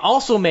 And they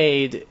also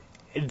made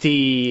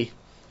the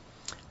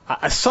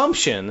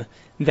assumption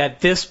that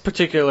this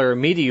particular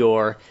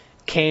meteor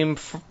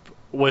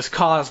was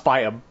caused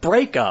by a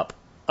breakup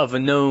of a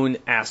known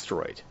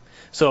asteroid.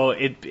 So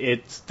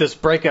it's this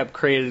breakup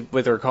created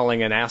what they're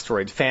calling an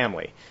asteroid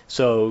family.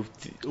 So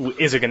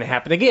is it going to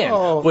happen again?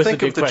 Oh, was think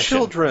the big of the question.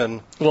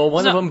 children. Well,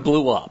 one of them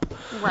blew up.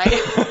 Right.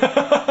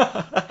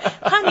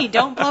 Honey,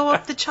 don't blow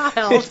up the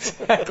child.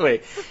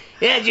 Exactly.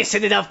 Yeah, just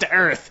send it off to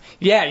Earth.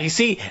 Yeah, you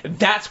see,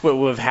 that's what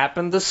would have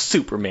happened to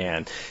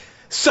Superman.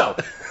 So,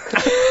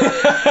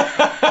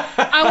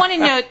 I want to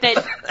note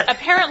that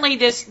apparently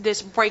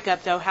this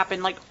breakup, though,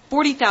 happened like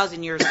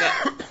 40,000 years ago.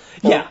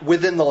 yeah.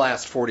 Within the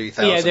last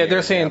 40,000 Yeah, they're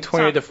years, saying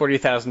 20 to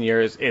 40,000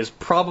 years is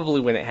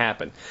probably when it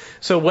happened.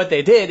 So what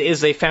they did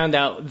is they found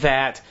out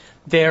that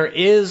there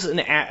is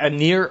a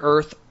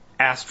near-Earth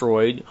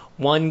asteroid,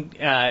 one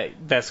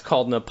that's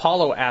called an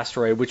Apollo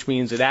asteroid, which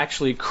means it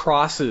actually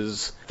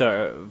crosses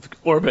the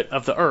orbit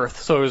of the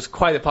Earth. So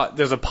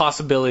there's a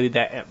possibility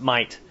that it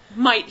might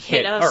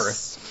hit us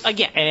Earth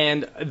again.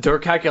 And their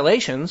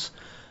calculations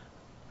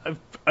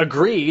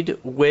agreed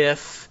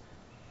with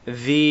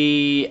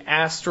the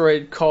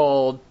asteroid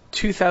called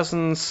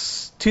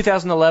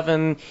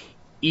 2011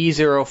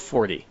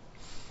 E040.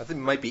 I think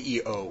it might be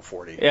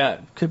EO40. Yeah,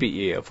 it could be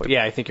EO40.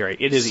 Yeah, I think you're right.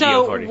 It is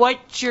so EO40.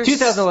 What you're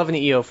 2011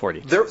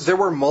 EO40. There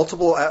were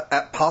multiple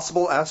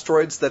possible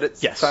asteroids that it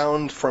Yes.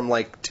 found from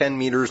like 10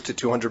 meters to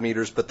 200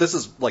 meters, but this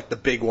is like the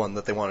big one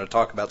that they want to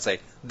talk about. Say,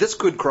 this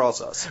could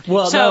cross us.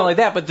 Well, So- not only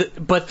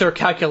that, but their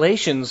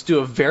calculations do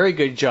a very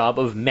good job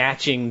of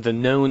matching the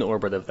known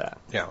orbit of that.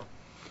 Yeah.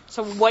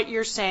 So what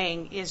you're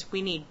saying is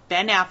we need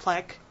Ben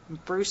Affleck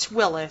and Bruce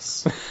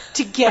Willis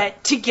to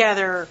get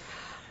together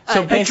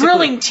So a basically-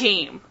 drilling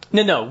team.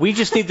 No, we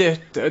just need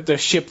to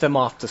ship them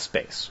off to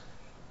space.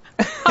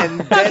 And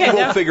then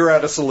we'll figure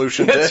out a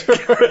solution to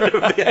get rid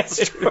of the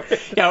asteroid.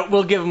 Yeah,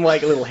 we'll give them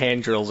like little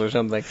hand drills or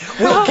something.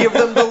 We'll give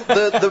them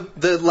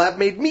the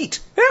lab-made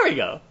meat. There we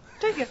go.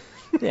 Thank you.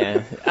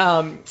 Yeah.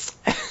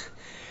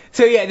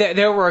 So yeah,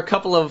 there were a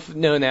couple of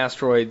known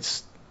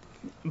asteroids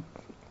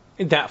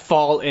that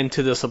fall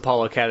into this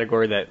Apollo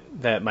category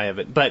that might have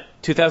it. But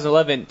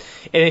 2011,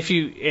 and if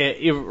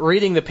you're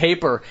reading the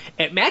paper,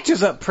 it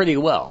matches up pretty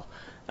well.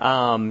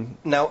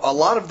 Now, a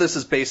lot of this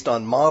is based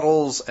on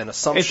models and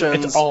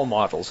assumptions. It's all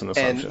models and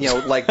assumptions.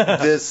 And like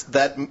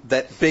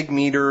that big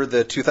meter,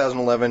 the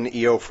 2011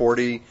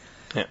 EO40,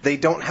 Yeah. they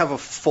don't have a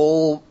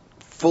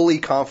fully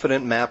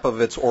confident map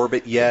of its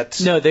orbit yet.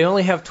 No, they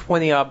only have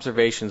 20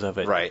 observations of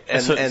it. Right.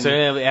 So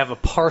they have a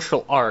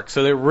partial arc,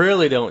 so they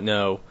really don't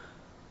know.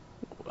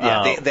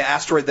 Yeah, the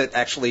asteroid that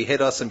actually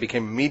hit us and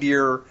became a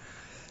meteor,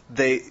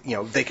 they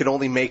could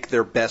only make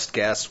their best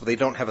guess. They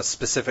don't have a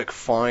specific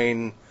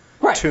fine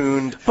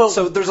tuned.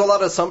 So there's a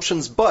lot of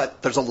assumptions,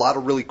 but there's a lot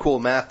of really cool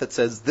math that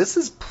says this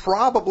is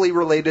probably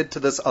related to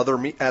this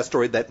other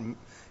asteroid that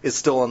is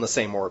still on the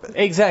same orbit.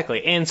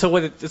 Exactly. And so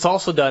what it's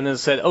also done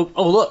is said,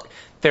 oh look,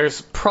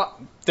 there's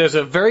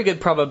a very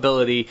good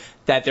probability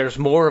that there's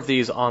more of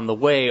these on the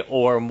way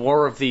or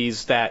more of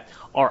these that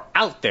are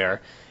out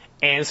there.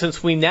 And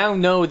since we now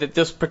know that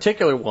this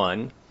particular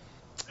one,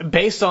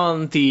 based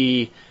on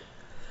the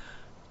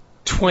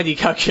 20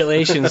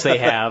 calculations they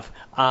have,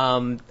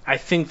 I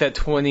think that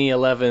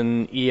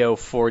 2011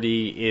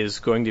 EO40 is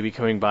going to be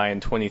coming by in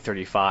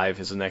 2035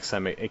 is the next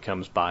time it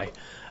comes by.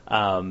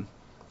 And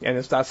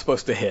it's not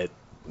supposed to hit.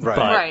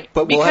 Right.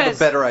 But we'll have a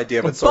better idea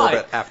of its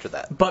orbit after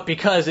that. But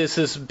because it's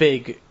this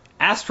big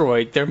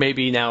asteroid, there may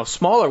be now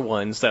smaller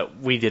ones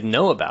that we didn't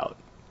know about.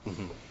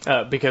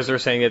 Mm-hmm. Because they're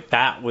saying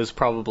that was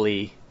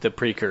probably the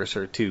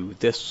precursor to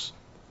this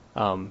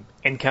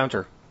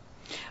encounter.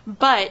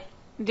 But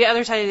the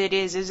other side of it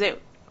is that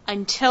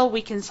until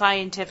we can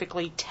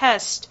scientifically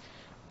test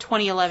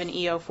 2011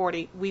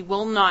 EO40, we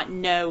will not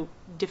know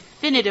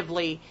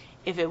definitively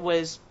if it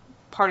was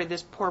part of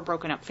this poor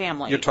broken up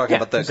family. You're talking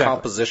about the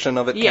composition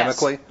of it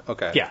chemically?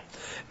 Okay. Yeah.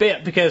 But yeah,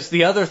 because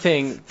the other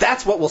thing...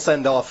 That's what we'll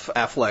send off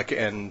Affleck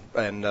and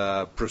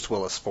Bruce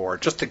Willis for.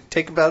 Just to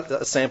take about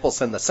a sample,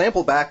 send the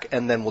sample back,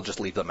 and then we'll just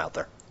leave them out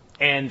there.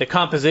 And the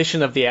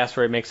composition of the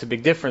asteroid makes a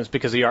big difference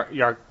because the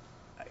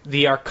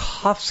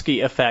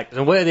Yarkovsky effect,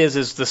 and what it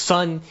is the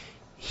sun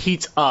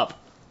heats up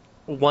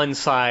one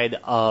side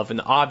of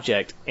an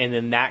object, and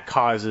then that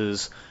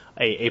causes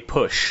a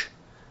push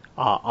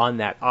on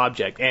that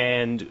object.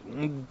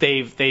 And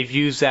they've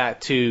used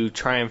that to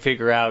try and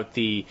figure out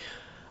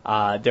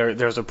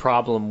there's a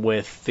problem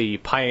with the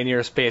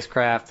Pioneer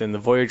spacecraft and the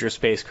Voyager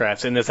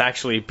spacecrafts, and it's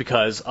actually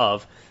because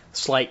of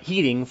slight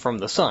heating from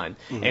the sun.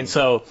 Mm-hmm. And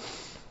so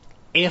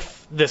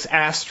if this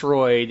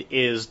asteroid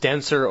is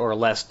denser or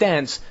less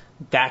dense,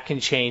 that can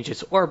change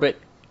its orbit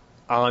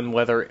on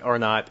whether or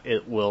not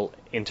it will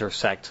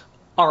intersect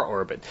our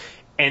orbit.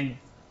 And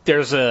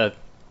there's a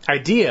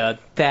idea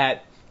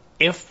that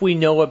if we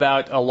know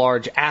about a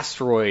large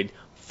asteroid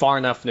far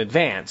enough in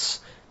advance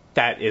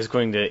that is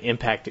going to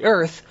impact the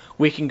Earth,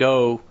 we can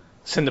go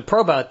send a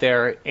probe out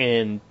there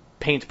and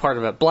paint part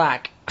of it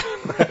black,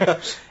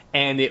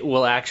 and it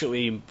will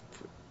actually,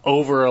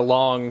 over a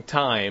long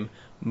time,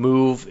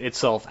 move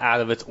itself out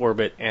of its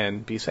orbit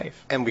and be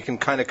safe. And we can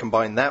kind of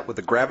combine that with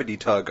the gravity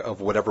tug of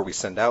whatever we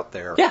send out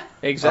there. Yeah,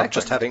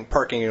 exactly. Just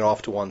parking it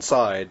off to one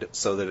side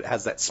so that it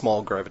has that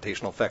small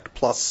gravitational effect,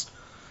 plus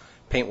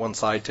paint one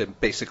side to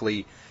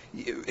basically...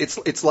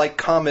 It's like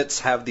comets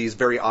have these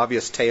very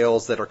obvious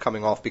tails that are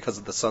coming off because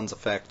of the sun's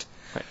effect.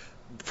 Right.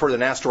 For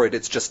an asteroid,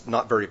 it's just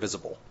not very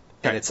visible.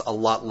 And Right. it's a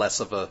lot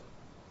less of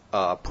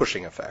a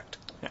pushing effect.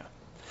 Yeah.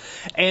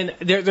 And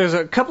there's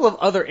a couple of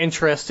other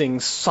interesting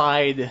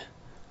side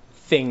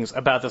things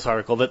about this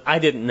article that I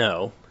didn't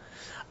know.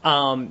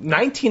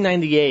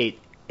 1998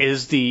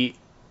 is the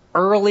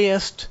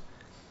earliest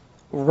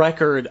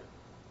record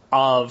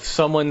of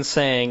someone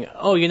saying,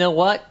 oh, you know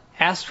what?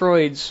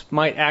 Asteroids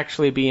might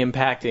actually be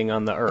impacting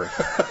on the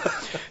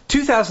Earth.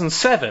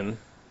 2007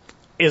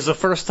 is the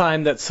first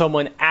time that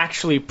someone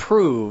actually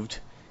proved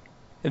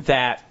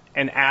that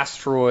an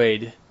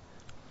asteroid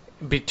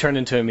be turned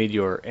into a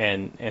meteor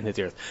and hit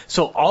the Earth.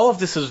 So all of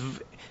this is...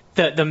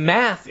 The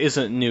math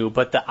isn't new,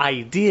 but the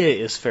idea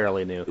is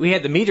fairly new. We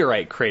had the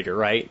meteorite crater,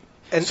 right?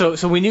 And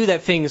so we knew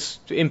that things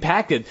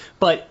impacted,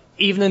 but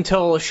even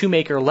until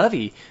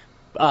Shoemaker-Levy,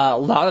 a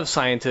lot of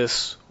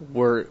scientists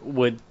were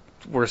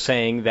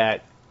saying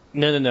that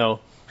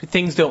no,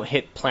 things don't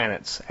hit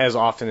planets as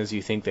often as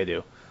you think they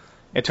do.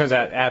 It turns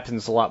out it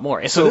happens a lot more.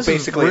 And so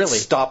basically, it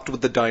stopped with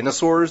the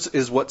dinosaurs,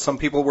 is what some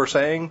people were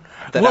saying.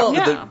 That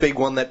after the big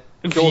one that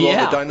killed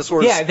all the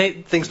dinosaurs,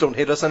 things don't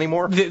hit us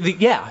anymore.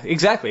 Yeah,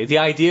 exactly. The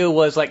idea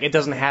was like it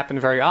doesn't happen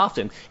very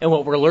often, and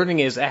what we're learning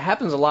is it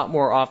happens a lot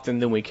more often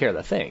than we care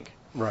to think.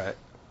 Right.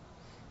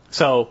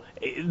 So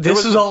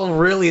this is all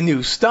really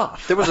new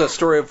stuff. There was a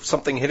story of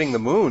something hitting the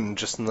moon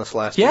just in this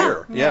last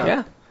year.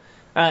 Yeah.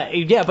 But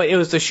it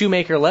was the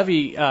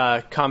Shoemaker-Levy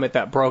comet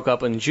that broke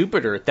up in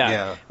Jupiter.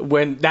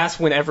 That's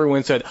when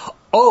everyone said,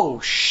 "Oh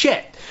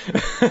shit!"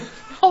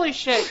 Holy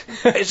shit!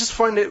 I just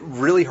find it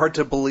really hard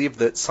to believe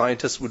that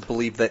scientists would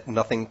believe that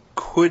nothing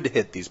could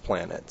hit these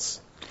planets.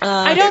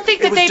 I don't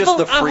think that they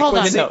hold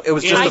on. No, it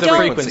was just the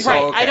frequency.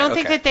 Right. Oh, okay, I don't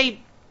think that they.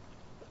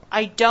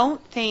 I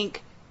don't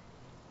think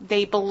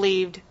they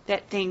believed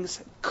that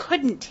things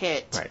couldn't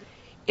hit. Right.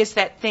 It's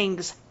that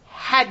things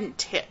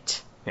hadn't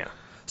hit. Yeah.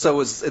 So it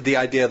was the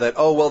idea that,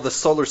 the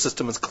solar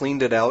system has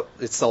cleaned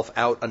itself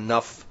out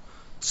enough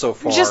so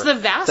far just the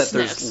vastness. that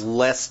there's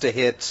less to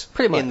hit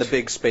in the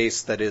big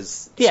space that is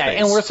space.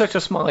 And we're such a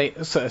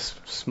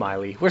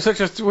smiley. We're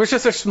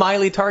just a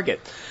smiley target.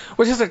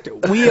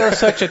 We are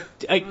such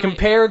a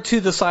compared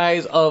to the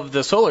size of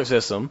the solar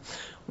system,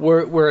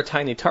 we're a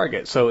tiny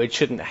target, so it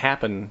shouldn't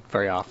happen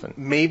very often.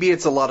 Maybe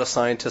it's a lot of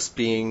scientists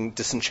being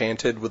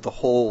disenchanted with the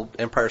whole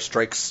Empire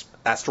Strikes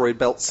asteroid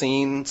belt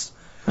scenes,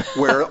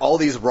 where all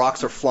these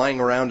rocks are flying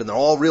around and they're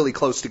all really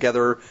close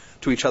together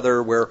to each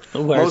other, where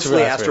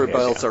mostly asteroid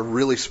belts are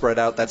really spread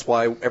out. That's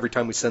why every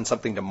time we send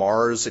something to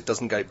Mars, it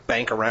doesn't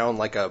bank around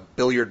like a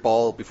billiard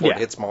ball before it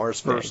hits Mars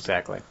first. Yeah,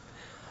 exactly.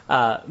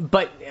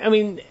 But I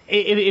mean,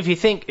 if you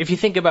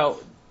think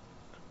about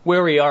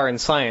where we are in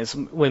science,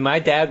 when my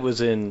dad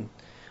was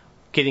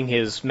getting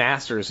his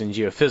master's in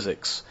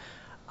geophysics,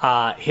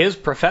 his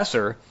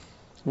professor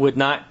would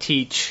not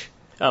teach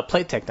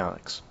plate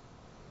tectonics.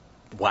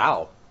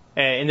 Wow.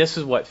 And this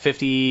is what,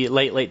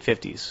 late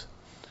 50s,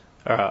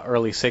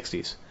 early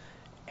 60s.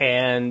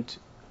 And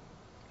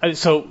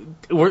so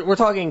we're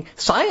talking,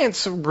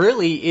 science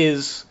really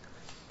is,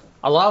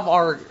 a lot of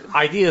our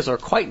ideas are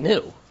quite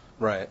new.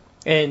 Right.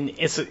 And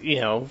it's,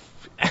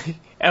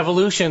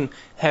 evolution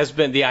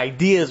the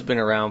idea has been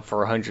around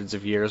for hundreds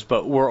of years,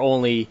 but we're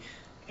only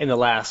in the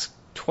last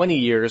 20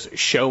 years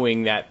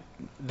showing that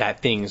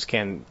things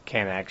can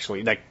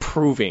actually,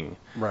 proving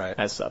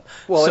that stuff.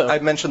 Well, I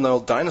mentioned the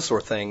old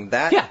dinosaur thing.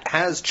 That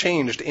has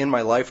changed in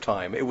my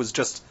lifetime. It was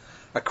just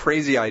a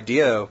crazy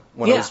idea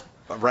when I was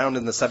around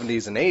in the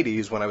 70s and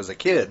 80s when I was a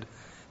kid.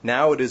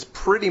 Now it is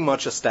pretty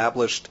much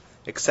established,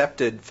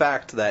 accepted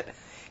fact that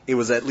it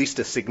was at least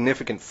a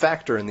significant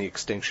factor in the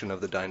extinction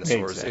of the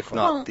dinosaurs, if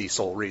not the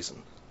sole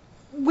reason.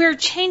 We're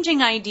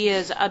changing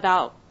ideas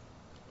about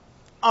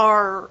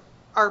our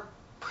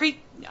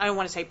I don't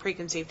want to say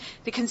preconceived,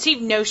 the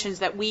conceived notions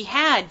that we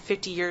had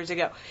 50 years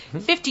ago. Mm-hmm.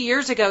 50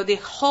 years ago, the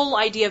whole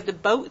idea of the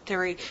boat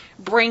theory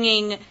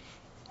bringing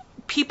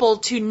people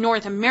to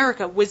North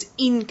America was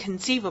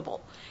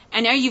inconceivable.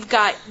 And now you've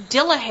got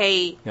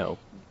Dillahay. No.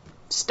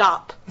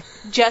 Stop.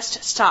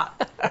 Just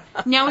stop.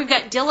 Now we've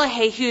got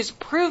Dillahay, who's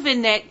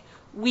proven that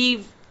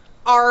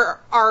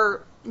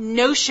our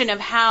notion of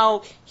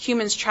how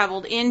humans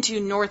traveled into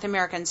North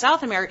America and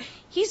South America,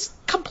 he's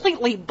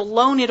completely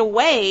blown it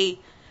away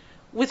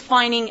with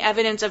finding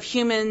evidence of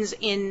humans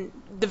in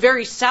the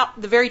very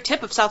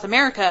tip of South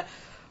America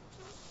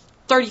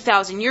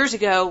 30,000 years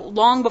ago,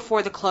 long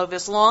before the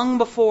Clovis, long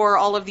before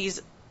all of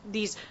these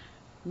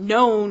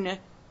known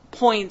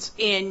points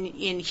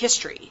in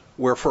history.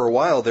 Where for a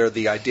while there,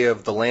 the idea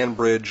of the land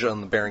bridge on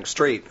the Bering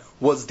Strait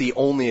was the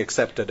only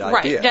accepted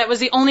idea. Right, that was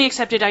the only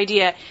accepted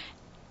idea.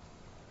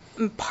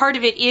 And part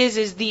of it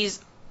is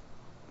these,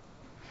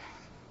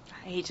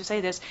 I hate to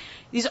say this,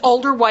 these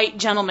older white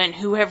gentlemen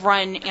who have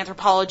run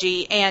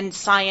anthropology and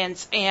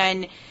science,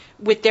 and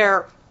with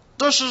their,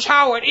 this is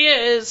how it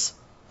is,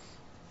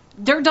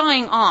 they're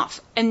dying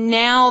off. And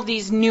now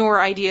these newer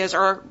ideas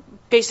are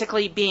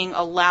basically being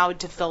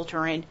allowed to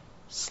filter in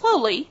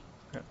slowly,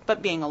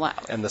 but being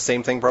allowed. And the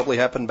same thing probably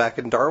happened back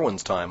in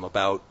Darwin's time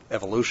about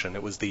evolution.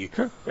 It was the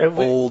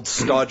old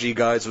stodgy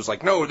guys who was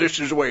like, no, this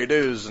is the way it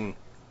is, and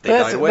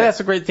die away. That's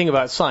a great thing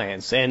about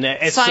science, and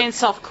science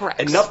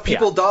self-corrects. Enough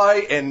people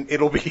die, and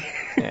it'll be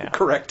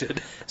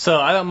corrected. So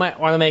I don't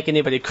want to make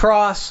anybody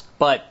cross,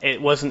 but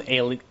it wasn't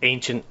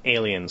ancient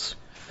aliens,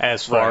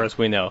 as far as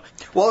we know.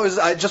 Well,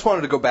 I just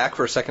wanted to go back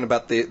for a second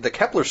about the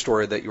Kepler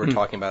story that you were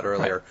talking about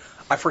earlier.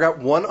 Right. I forgot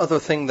one other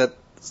thing that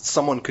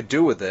someone could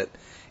do with it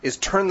is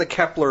turn the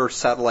Kepler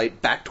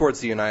satellite back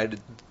towards the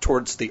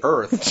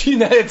Earth.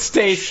 United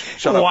States.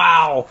 Shut up.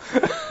 Wow.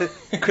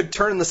 Could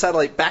turn the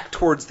satellite back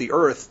towards the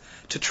Earth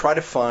to try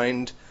to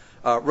find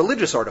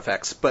religious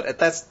artifacts, but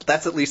that's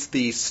at least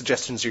the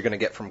suggestions you're going to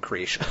get from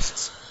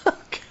creationists.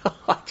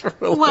 God,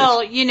 well,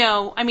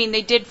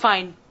 they did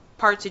find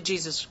parts of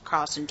Jesus'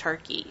 cross in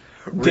Turkey.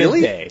 Really?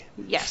 Did they?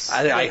 Yes.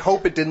 I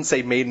hope it didn't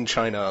say made in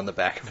China on the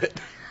back of it.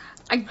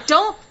 I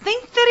don't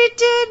think that it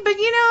did, but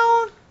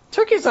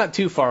Turkey's not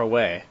too far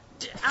away.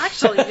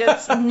 Actually,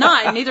 it's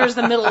not. Neither is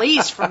the Middle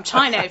East from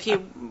China, if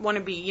you want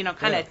to be,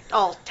 kind of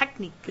all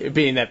technique.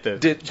 Being that the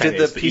did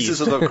the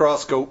pieces of the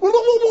cross go?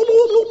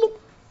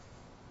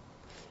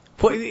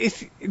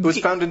 It was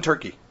found in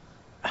Turkey.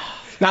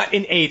 Not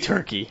in a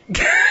turkey.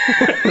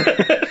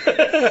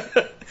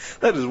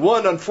 That is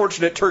one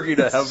unfortunate turkey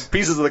to have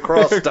pieces of the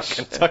cross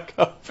stuck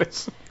up.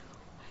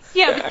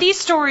 Yeah, but these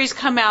stories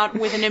come out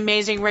with an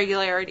amazing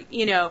regularity.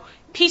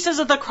 Pieces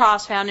of the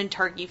cross found in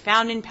Turkey,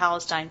 found in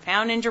Palestine,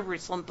 found in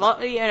Jerusalem.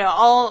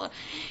 All.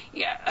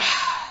 Yeah.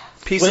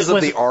 Pieces of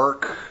the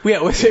Ark.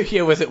 Yeah,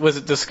 was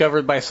it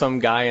discovered by some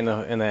guy in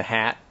a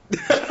hat?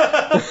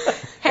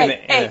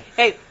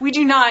 Hey! We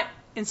do not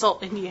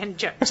insult Indiana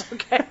Jones,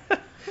 okay?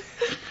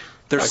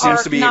 There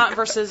seems to be not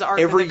versus Ark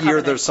every of the year.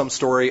 Covenant. There's some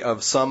story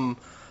of some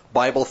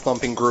Bible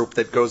thumping group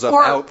that goes up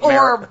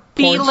or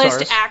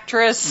B-list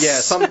actress.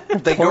 Yeah,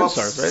 they go up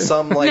stars, right?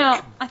 some like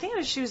no, I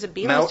think she was a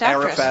B-list Mount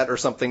actress. Arafat or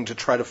something to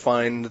try to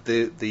find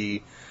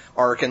the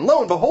Ark, and lo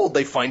and behold,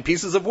 they find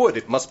pieces of wood.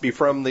 It must be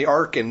from the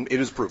Ark, and it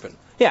is proven.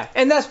 Yeah,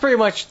 and that's pretty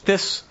much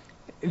this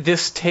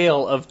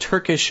tale of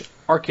Turkish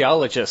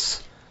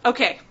archaeologists.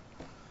 Okay.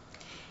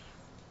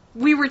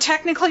 We were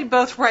technically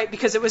both right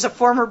because it was a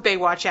former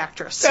Baywatch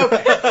actress.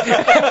 Okay.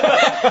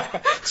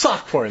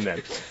 Soft porn,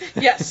 then.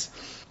 Yes.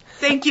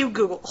 Thank you,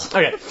 Google.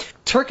 Okay.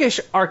 Turkish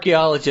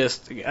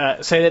archaeologists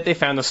say that they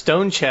found a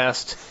stone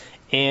chest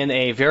in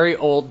a very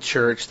old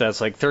church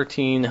that's like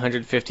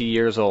 1,350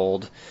 years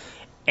old,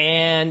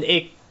 and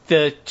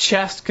the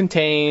chest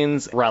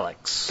contains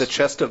relics. The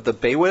chest of the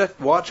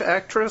Baywatch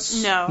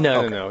actress? No.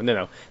 No.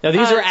 Now,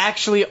 these are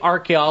actually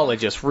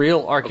archaeologists,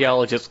 real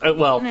archaeologists.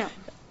 No.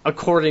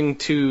 According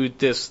to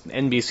this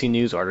NBC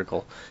News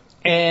article.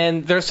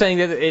 And they're saying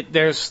that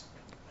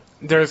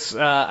there's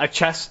a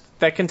chest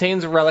that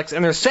contains relics,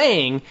 and they're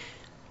saying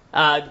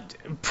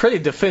pretty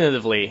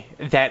definitively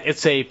that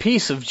it's a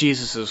piece of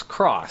Jesus'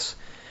 cross.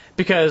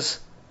 Because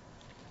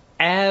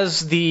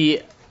as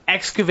the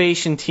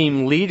excavation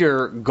team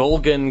leader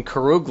Golgan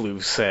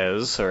Karoglu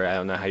says, or I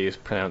don't know how you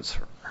pronounce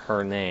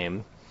her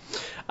name,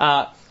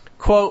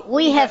 quote,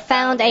 "We have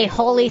found a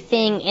holy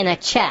thing in a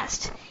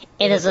chest.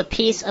 It is a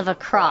piece of a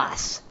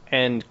cross."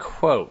 End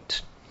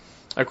quote.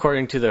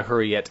 According to the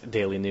Hurriyet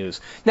Daily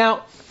News.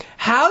 Now,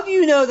 how do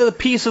you know that a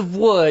piece of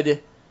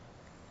wood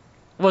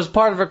was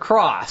part of a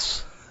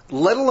cross?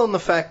 Let alone the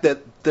fact that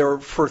there,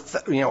 for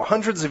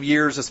hundreds of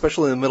years,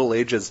 especially in the Middle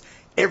Ages,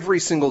 every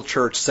single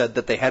church said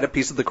that they had a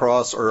piece of the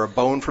cross or a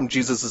bone from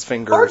Jesus'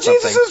 finger or something.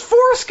 Or Jesus'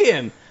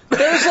 foreskin.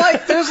 There's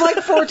like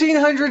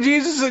 1,400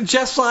 Jesus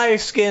just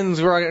size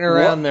skins running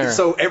around there.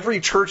 So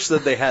every church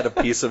said they had a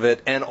piece of it,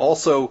 and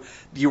also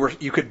you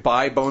could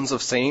buy bones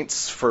of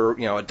saints for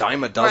a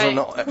dime a dozen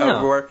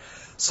everywhere.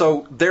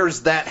 So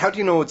there's that. How do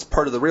you know it's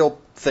part of the real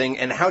thing,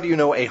 and how do you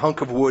know a hunk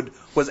of wood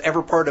was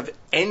ever part of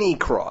any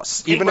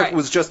cross, even if it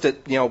was just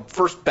at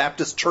First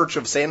Baptist Church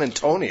of San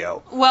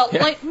Antonio? Well,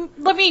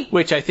 let me.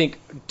 Which I think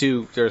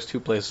there's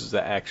two places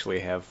that actually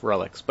have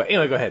relics. But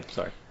anyway, go ahead.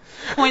 Sorry.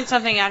 Point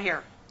something out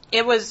here.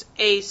 It was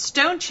a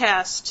stone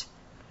chest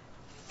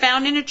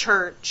found in a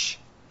church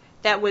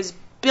that was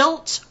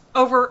built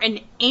over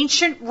an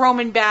ancient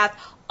Roman bath,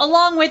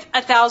 along with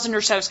 1,000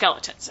 or so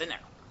skeletons in there.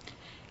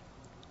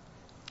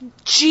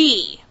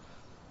 Gee,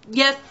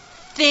 you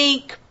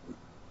think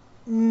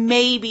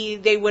maybe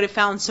they would have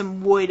found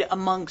some wood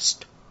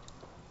amongst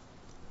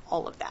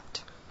all of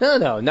that?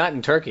 No, not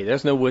in Turkey.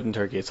 There's no wood in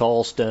Turkey. It's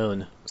all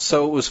stone.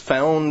 So it was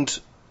found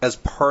as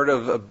part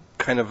of a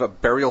kind of a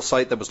burial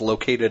site that was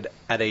located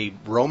at a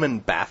Roman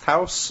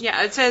bathhouse?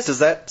 Yeah, it says... Does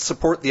that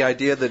support the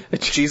idea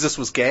that Jesus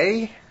was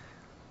gay?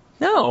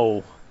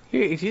 No.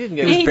 He didn't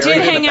get He buried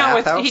did in a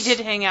bathhouse? He did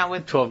hang out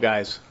with 12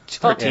 guys.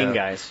 13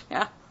 guys.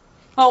 Yeah.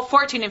 Well,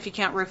 14 if you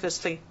count Rufus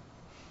the...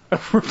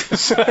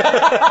 Rufus. Come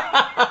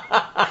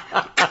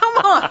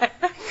on.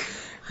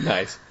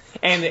 Nice.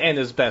 And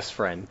his best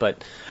friend.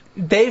 But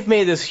they've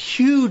made this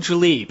huge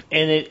leap,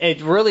 and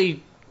it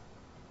really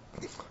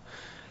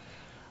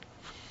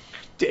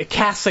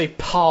casts a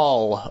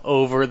pall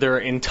over their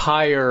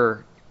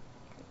entire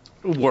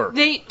work,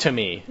 to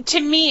me. To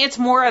me, it's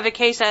more of a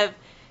case of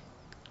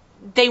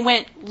they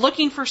went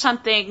looking for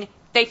something,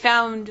 they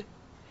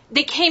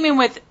came in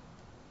with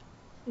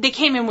they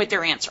came in with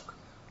their answer.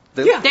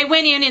 Yeah. They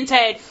went in and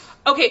said,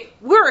 okay,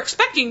 we're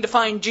expecting to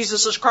find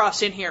Jesus'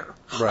 cross in here.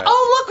 Right.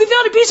 Oh, look, we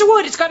found a piece of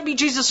wood. It's got to be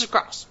Jesus'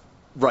 cross.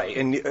 Right,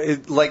 and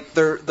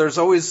there's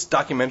always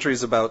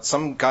documentaries about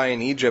some guy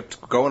in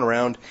Egypt going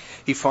around.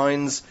 He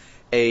finds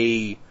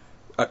a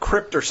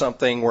crypt or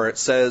something where it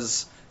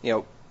says,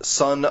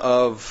 son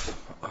of...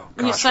 Oh,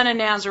 gosh. Son of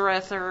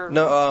Nazareth or...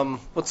 No,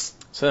 what's...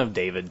 Son of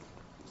David.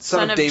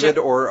 Son of David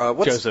or...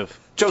 what's... Joseph.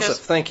 Joseph,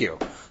 thank you.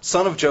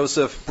 Son of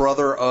Joseph,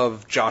 brother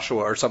of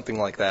Joshua, or something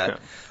like that. Yeah.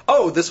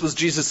 Oh, this was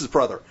Jesus'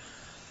 brother.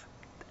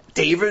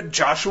 David,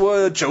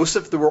 Joshua,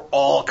 Joseph, they were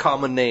all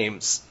common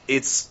names.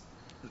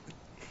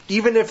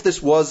 Even if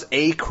this was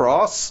a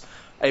cross,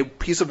 a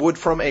piece of wood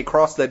from a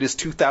cross that is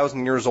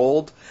 2,000 years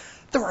old,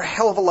 there were a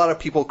hell of a lot of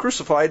people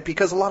crucified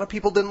because a lot of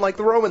people didn't like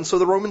the Romans, so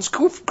the Romans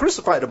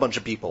crucified a bunch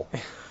of people.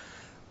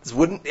 This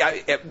wouldn't...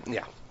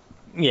 yeah.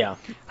 Yeah.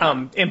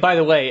 And by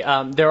the way,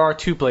 there are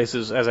two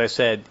places, as I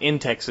said, in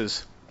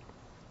Texas.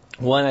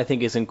 One, I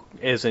think,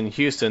 is in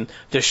Houston,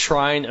 the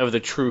Shrine of the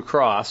True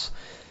Cross,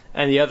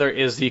 and the other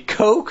is the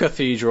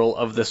Co-Cathedral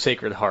of the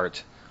Sacred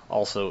Heart,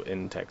 also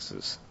in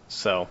Texas.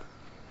 So,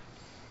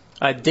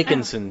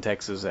 Dickinson,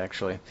 Texas,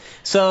 actually.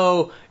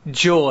 So,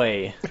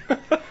 joy.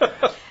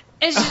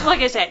 It's just like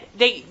I said,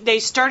 they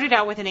started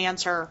out with an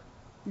answer.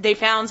 They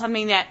found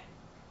something that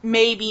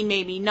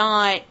maybe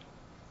not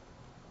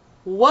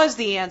was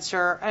the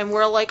answer, and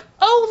we're like,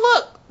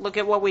 oh, look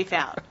at what we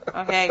found.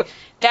 Okay?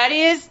 That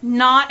is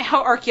not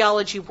how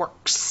archaeology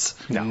works.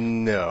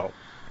 No.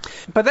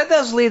 But that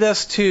does lead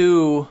us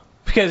to,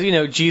 because,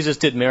 Jesus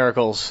did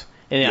miracles.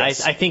 And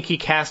Yes. I think he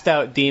cast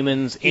out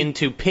demons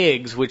into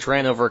pigs, which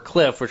ran over a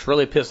cliff, which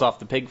really pissed off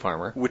the pig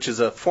farmer. Which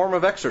is a form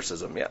of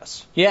exorcism,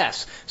 yes.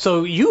 Yes.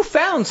 So you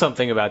found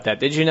something about that,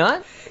 did you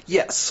not?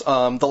 Yes.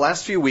 The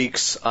last few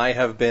weeks, I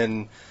have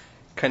been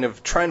kind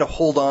of trying to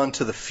hold on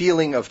to the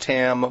feeling of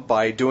TAM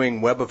by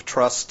doing Web of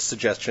Trust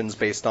suggestions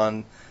based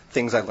on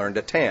things I learned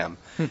at TAM.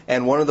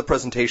 And one of the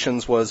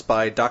presentations was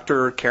by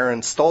Dr.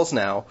 Karen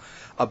Stolznow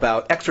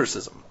about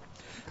exorcism.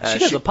 She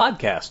does a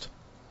podcast.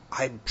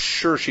 I'm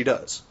sure she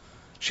does.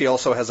 She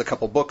also has a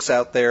couple books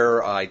out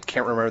there. I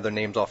can't remember their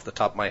names off the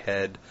top of my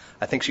head.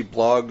 I think she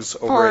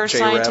blogs over at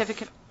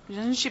JREF.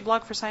 Doesn't she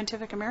blog for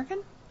Scientific American?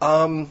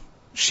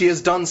 She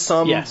has done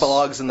some Yes.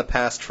 blogs in the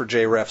past for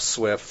JREF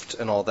Swift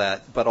and all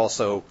that, but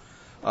also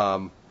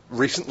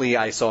recently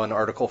I saw an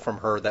article from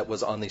her that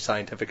was on the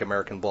Scientific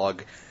American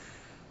blog.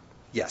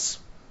 Yes.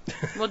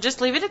 We'll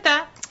just leave it at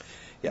that.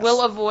 Yes.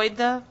 We'll avoid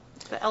the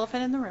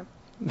elephant in the room.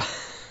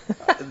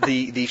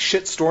 The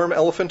shitstorm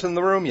elephant in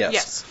the room, yes.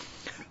 Yes.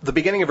 The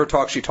beginning of her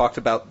talk, she talked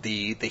about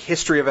the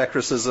history of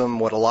exorcism,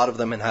 what a lot of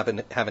them have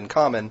in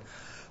common,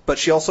 but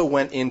she also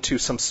went into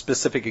some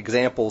specific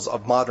examples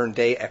of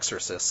modern-day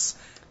exorcists.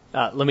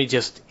 Let me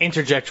just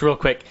interject real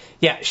quick.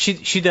 Yeah,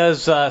 she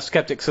does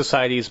Skeptic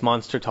Society's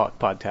Monster Talk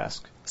podcast.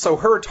 So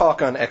her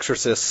talk on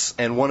exorcists,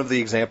 and one of the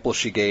examples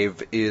she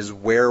gave is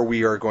where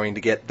we are going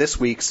to get this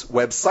week's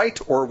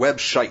website or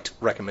webshite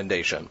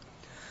recommendation.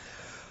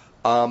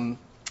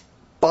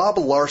 Bob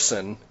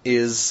Larson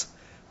is,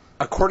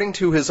 according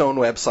to his own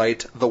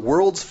website, the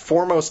world's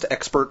foremost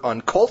expert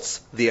on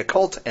cults, the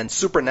occult, and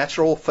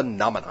supernatural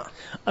phenomena.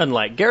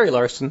 Unlike Gary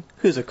Larson,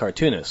 who's a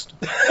cartoonist.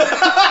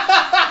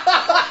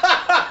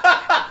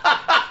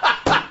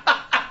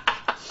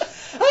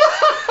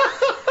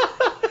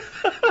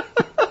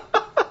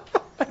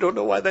 I don't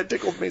know why that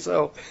tickled me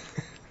so.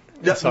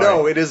 Sorry.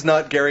 No, it is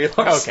not Gary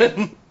Larson.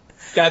 Okay.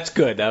 That's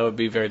good. That would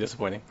be very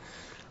disappointing.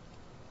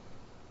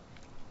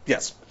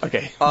 Yes.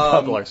 Okay,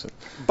 Bob Larson.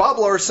 Bob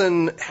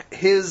Larson,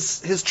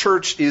 his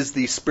church is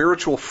the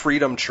Spiritual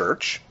Freedom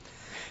Church.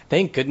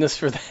 Thank goodness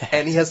for that.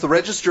 And he has the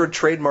registered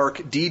trademark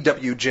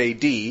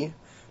DWJD,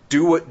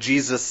 Do What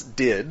Jesus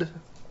Did.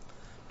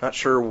 Not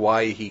sure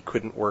why he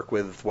couldn't work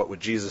with What Would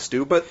Jesus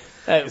Do, but...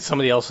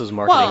 somebody else is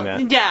marketing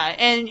that. Yeah,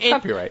 and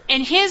Copyright.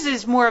 And his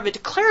is more of a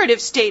declarative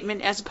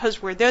statement as opposed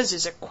to where theirs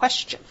is a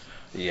question.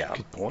 Yeah.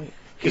 Good point.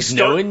 He Because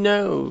no one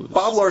knows.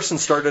 Bob Larson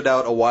started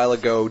out a while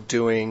ago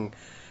doing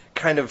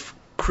kind of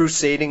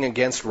crusading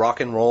against rock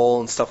and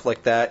roll and stuff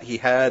like that. He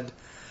had...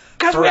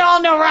 Because we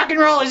all know rock and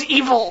roll is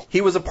evil.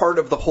 He was a part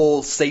of the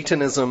whole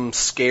Satanism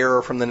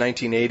scare from the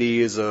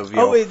 1980s of,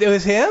 it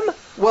was him?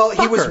 Well,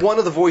 he was Fucker. one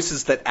of the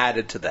voices that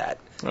added to that.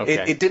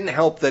 Okay. It didn't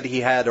help that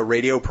he had a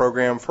radio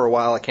program for a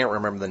while. I can't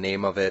remember the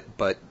name of it,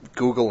 but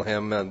Google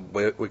him and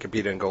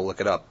Wikipedia and go look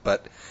it up.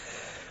 But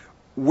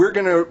we're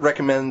going to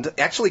recommend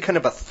actually kind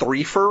of a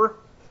threefer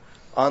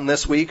on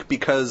this week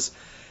because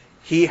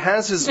he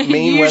has his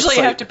main You usually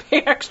website. have to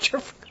pay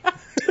extra for that.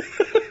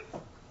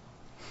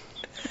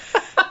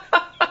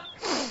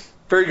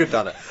 Very good,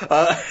 Donna.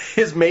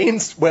 His main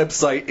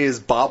website is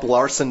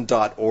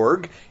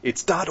boblarson.org.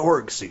 It's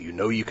 .org, so you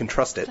know you can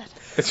trust it.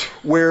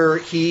 Where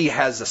he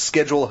has a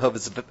schedule of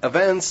his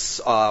events,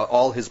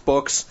 all his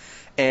books,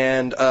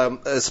 And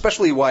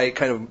especially why it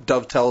kind of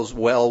dovetails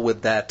well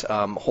with that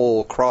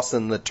whole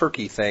crossing the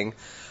turkey thing.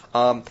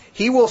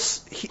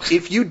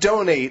 If you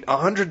donate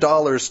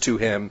 $100 to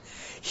him,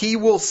 he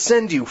will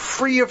send you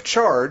free of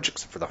charge,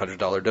 except for the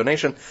 $100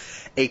 donation,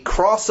 a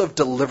cross of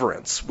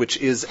deliverance, which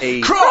is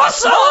a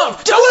cross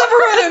of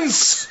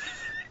deliverance.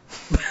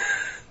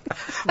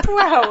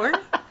 Wow.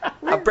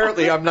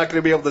 Apparently, I'm not going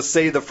to be able to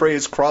say the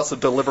phrase cross of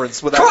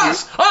deliverance without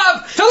cross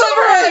of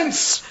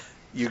deliverance.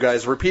 You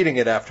guys repeating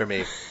it after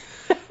me.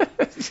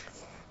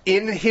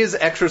 In his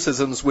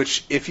exorcisms,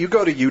 which if you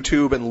go to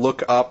YouTube and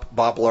look up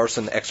Bob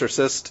Larson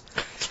Exorcist,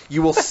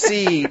 you will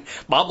see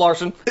Bob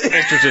Larson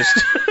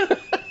Exorcist.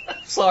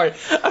 Sorry,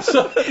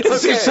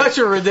 it's such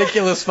a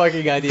ridiculous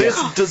fucking idea.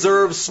 This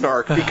deserves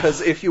snark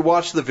because if you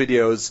watch the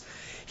videos,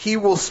 he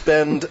will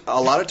spend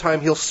a lot of time.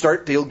 He'll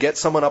get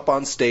someone up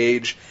on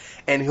stage,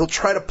 and he'll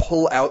try to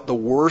pull out the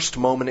worst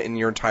moment in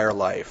your entire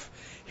life.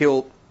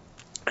 He'll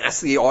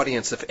ask the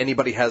audience if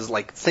anybody has,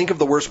 like, think of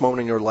the worst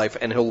moment in your life,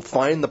 and he'll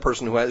find the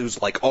person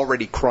who's like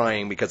already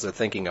crying because they're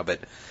thinking of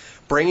it.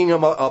 Bringing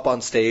them up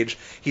on stage,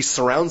 he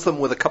surrounds them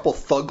with a couple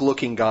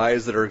thug-looking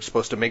guys that are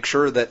supposed to make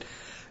sure that,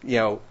 you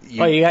know,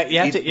 you have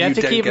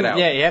to keep get out.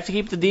 Yeah, you have to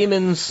keep the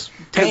demons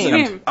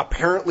tamed.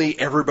 Apparently,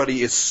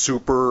 everybody is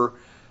super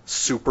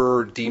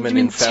demon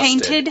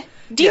infested. Tainted.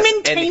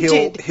 Demon tainted.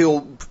 And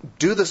he'll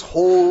do this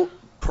whole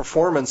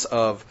performance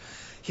of.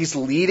 He's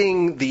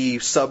leading the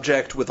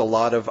subject with a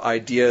lot of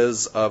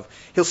ideas of.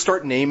 He'll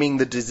start naming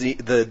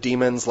the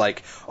demons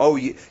like, "Oh,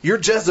 you're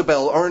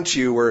Jezebel, aren't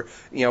you?" Or,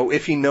 you know,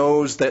 if he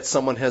knows that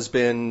someone has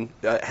been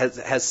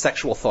has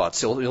sexual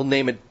thoughts, he'll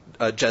name it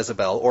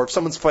Jezebel. Or if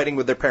someone's fighting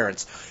with their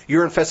parents,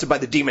 "You're infested by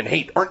the demon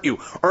hate, aren't you?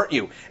 Aren't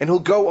you?" And he'll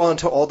go on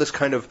to all this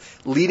kind of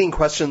leading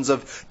questions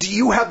of, "Do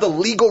you have the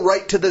legal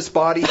right to this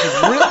body?"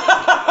 He's really.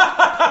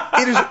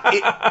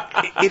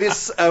 It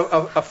is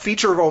a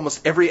feature of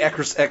almost every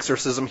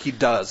exorcism he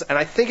does, and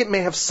I think it may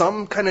have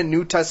some kind of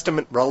New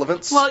Testament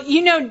relevance. Well,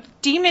 you know,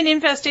 demon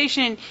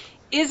infestation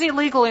is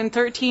illegal in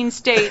 13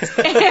 states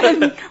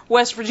and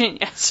West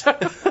Virginia. So.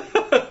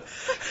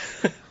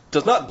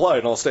 Does not apply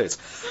in all states.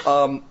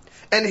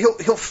 And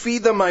he'll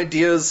feed them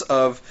ideas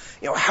of,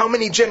 you know, how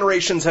many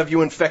generations have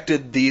you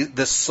infected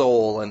this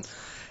soul,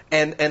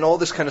 and all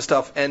this kind of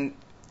stuff, and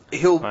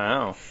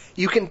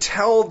you can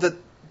tell that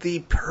the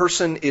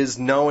person is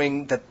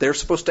knowing that they're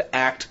supposed to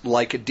act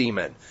like a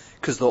demon,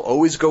 because they'll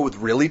always go with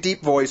really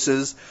deep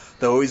voices,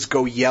 they'll always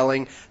go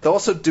yelling, they'll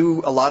also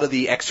do a lot of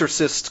the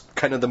Exorcist,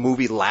 kind of the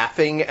movie,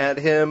 laughing at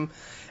him,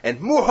 and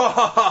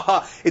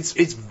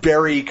it's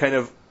very kind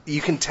of, you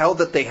can tell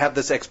that they have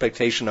this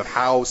expectation of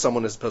how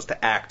someone is supposed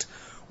to act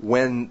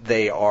when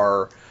they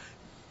are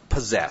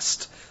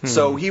possessed.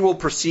 So he will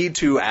proceed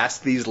to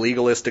ask these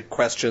legalistic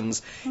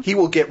questions. He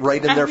will get right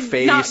in their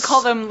face. Not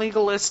call them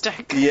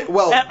legalistic. Yeah,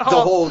 well, the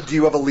whole, do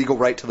you have a legal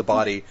right to the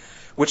body?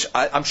 Which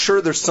I'm sure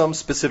there's some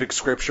specific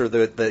scripture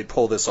that they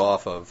pull this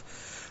off of.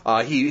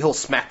 He'll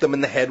smack them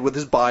in the head with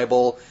his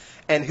Bible,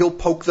 and he'll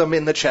poke them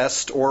in the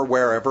chest or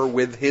wherever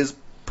with his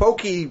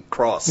pokey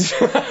cross.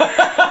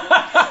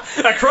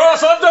 A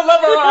cross of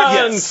deliverance!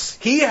 Yes,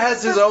 he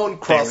has his own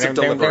cross of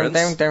deliverance.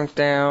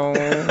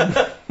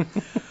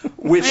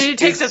 Which it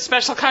takes a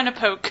special kind of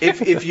poke.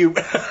 If you...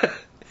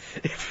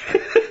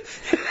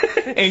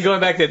 And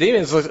going back to the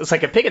demons, it's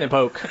like a pig in a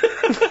poke.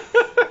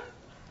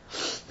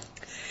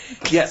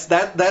 Yes,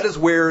 that is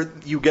where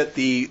you get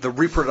the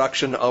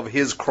reproduction of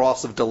his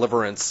cross of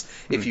deliverance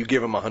if you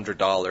give him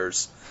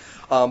 $100.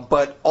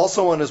 But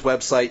also on his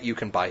website, you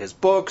can buy his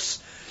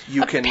books.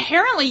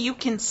 Apparently, you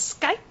can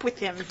Skype with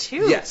him,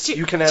 too. Yes,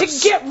 you can have... To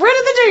get rid of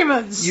the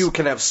demons! You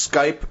can have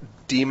Skype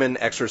demon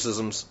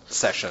exorcisms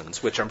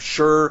sessions, which I'm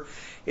sure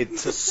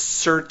it's a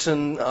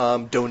certain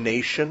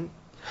donation.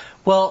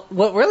 Well,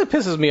 what really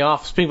pisses me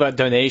off, speaking about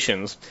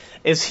donations,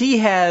 is he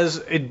has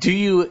a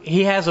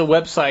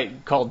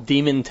website called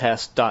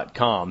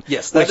demontest.com.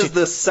 Yes, that is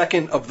the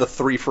second of the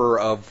threefer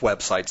of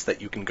websites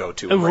that you can go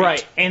to.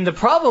 Right, and the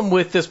problem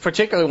with this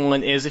particular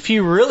one is if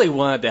you really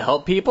wanted to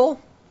help people...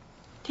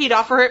 He'd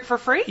offer it for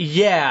free?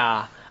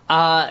 Yeah.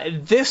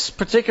 This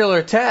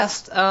particular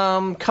test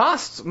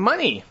costs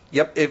money.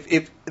 Yep.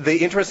 If the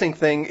interesting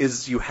thing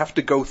is you have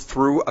to go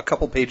through a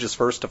couple pages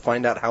first to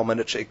find out how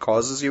much it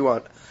costs you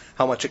on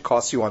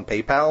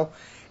PayPal.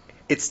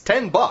 It's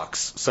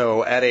 $10.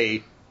 So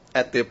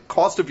at the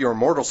cost of your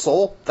immortal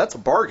soul, that's a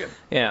bargain.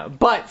 Yeah,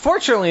 but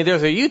fortunately,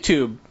 there's a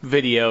YouTube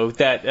video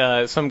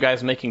that some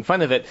guy's making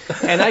fun of it,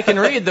 and I can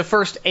read the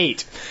first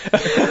 8.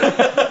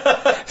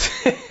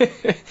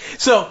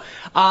 So,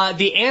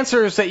 the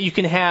answers that you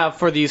can have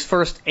for these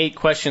first 8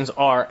 questions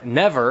are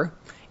never,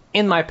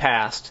 in my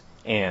past,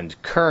 and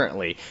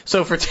currently.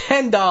 So for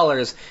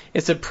 $10,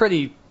 it's a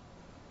pretty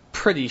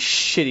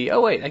shitty...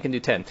 Oh, wait, I can do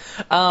 10.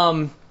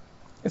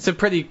 It's a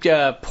pretty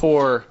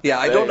poor... Yeah,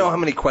 I don't know how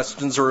many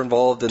questions are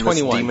involved in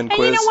 21. This demon quiz.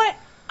 And you know what?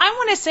 I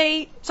want to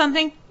say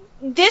something.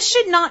 This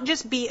should not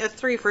just be a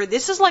 3-fer.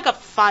 This is like a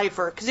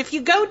 5-fer. Because if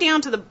you go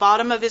down to the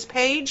bottom of his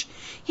page,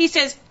 he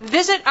says,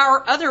 visit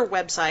our other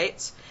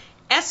websites.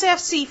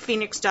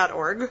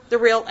 sfcphoenix.org,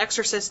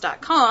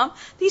 therealexorcist.com,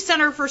 the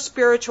Center for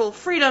Spiritual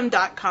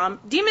Freedom.com,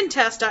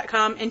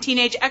 demontest.com, and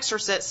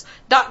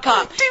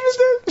teenageexorcists.com.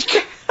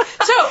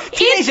 So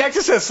Teenage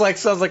Exorcist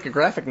sounds like a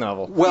graphic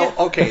novel. Well,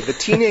 okay, the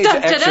Teenage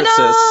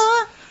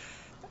Exorcists.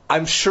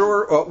 I'm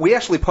sure we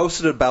actually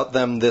posted about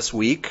them this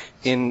week,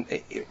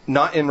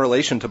 not in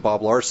relation to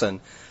Bob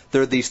Larson.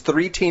 There are these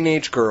 3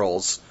 teenage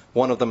girls.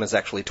 One of them is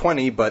actually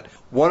 20, but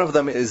one of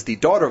them is the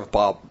daughter of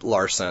Bob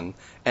Larson,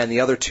 and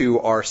the other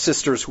 2 are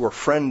sisters who are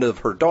friend of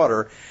her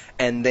daughter,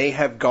 and they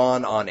have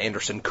gone on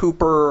Anderson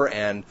Cooper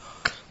and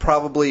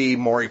probably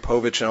Maury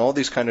Povich and all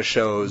these kind of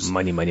shows.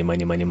 Money.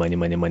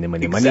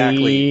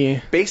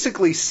 Exactly.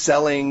 Basically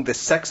selling the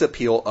sex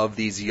appeal of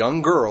these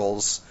young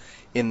girls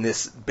in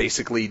this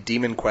basically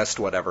Demon Quest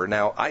whatever.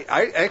 Now,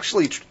 I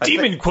actually...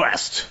 Demon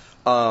Quest!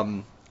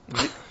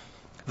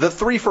 The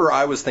 3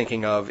 I was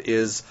thinking of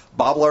is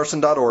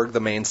boblarson.org, the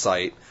main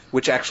site,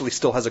 which actually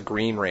still has a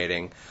green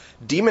rating.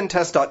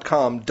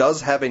 Demontest.com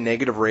does have a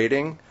negative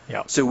rating,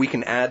 so we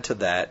can add to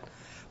that.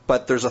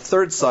 But there's a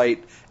third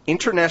site,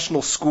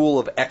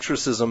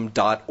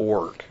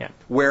 internationalschoolofexorcism.org,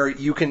 where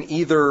you can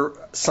either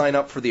sign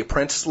up for the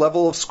apprentice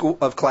level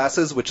of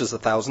classes, which is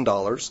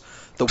 $1,000,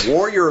 the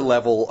warrior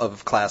level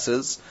of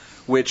classes,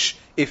 which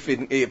if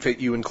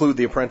you include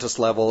the apprentice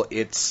level,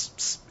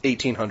 it's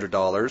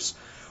 $1,800,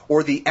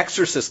 or the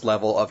exorcist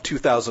level of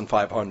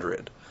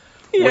 $2,500.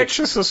 The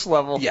exorcist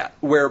level. Yeah,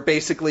 where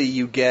basically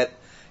you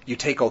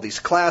take all these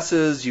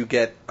classes, you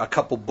get a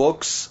couple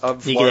books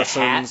of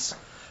Larson's,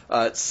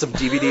 some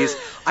DVDs.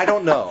 I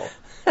don't know.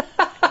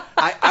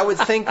 I would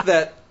think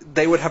that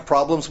they would have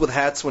problems with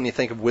hats when you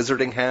think of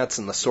wizarding hats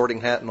and the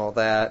sorting hat and all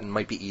that, and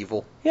might be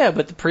evil. Yeah,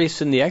 but the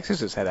priest in The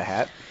Exorcist had a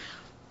hat.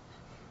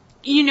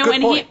 Good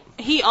and point.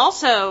 he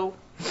also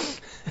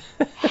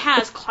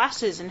has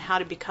classes in how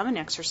to become an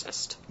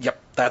exorcist. Yep,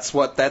 that's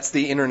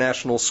the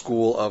International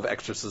School of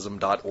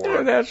Exorcism.org.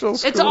 International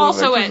School It's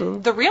also of at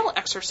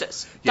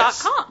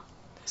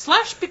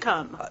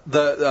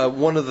therealexorcist.com/become.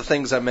 One of the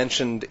things I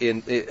mentioned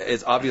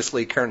is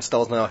obviously Karen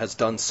Stelznow has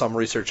done some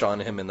research on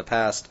him in the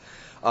past.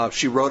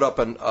 She wrote up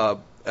an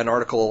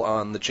article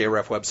on the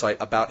JREF website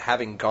about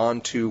having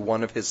gone to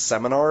one of his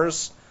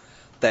seminars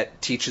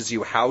that teaches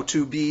you how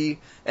to be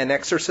an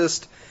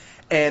exorcist,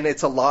 and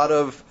it's a lot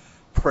of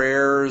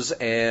prayers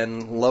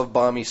and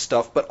love-bomby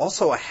stuff, but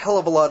also a hell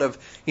of a lot of,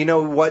 you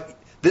know what,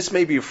 this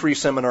may be a free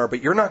seminar,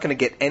 but you're not going to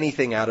get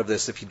anything out of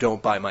this if you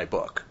don't buy my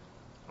book.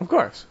 Of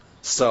course.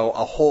 So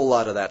a whole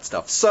lot of that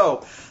stuff.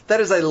 So that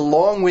is a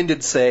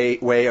long-winded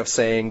way of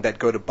saying that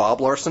go to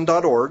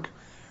boblarson.org,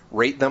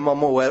 rate them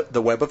on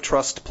the Web of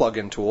Trust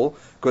plugin tool,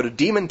 go to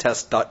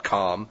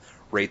demontest.com,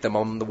 rate them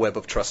on the Web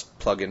of Trust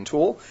plugin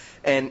tool,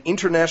 and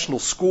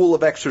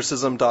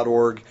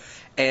internationalschoolofexorcism.org,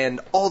 and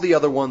all the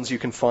other ones you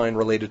can find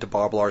related to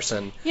Bob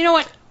Larson. You know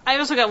what? I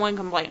also got one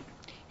complaint.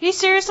 He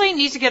seriously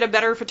needs to get a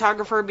better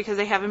photographer because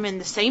they have him in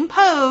the same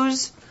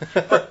pose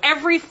for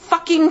every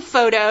fucking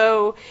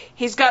photo.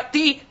 He's got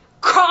the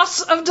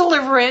cross of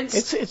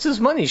deliverance. It's his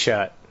money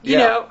shot. You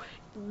know,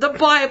 the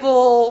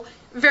Bible,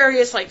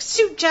 various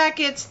suit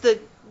jackets.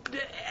 Dude,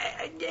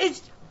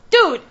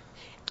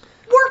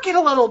 work it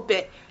a little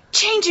bit,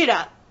 change it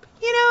up.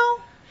 You know,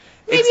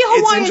 maybe a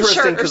Hawaiian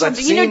shirt or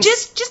something.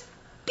 Just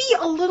be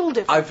a little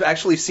different. I've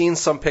actually seen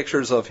some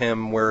pictures of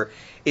him where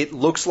it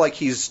looks like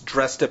he's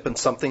dressed up in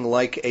something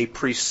like a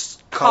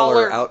priest's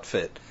collar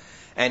outfit.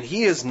 And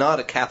he is not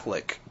a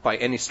Catholic by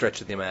any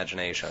stretch of the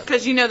imagination.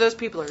 Because those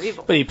people are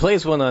evil. But he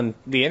plays one on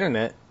the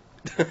internet.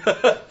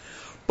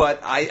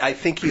 But I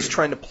think he's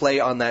trying to play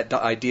on that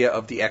idea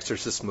of the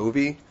Exorcist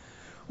movie,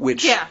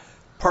 which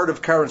part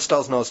of Karen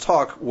Stelznow's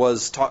talk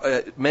was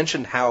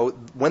mentioned how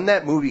when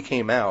that movie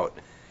came out,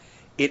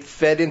 it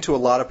fed into a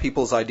lot of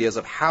people's ideas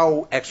of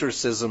how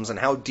exorcisms and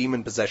how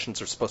demon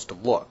possessions are supposed to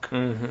look.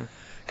 Mm-hmm.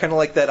 Kind of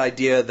like that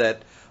idea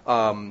that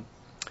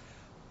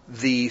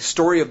the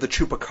story of the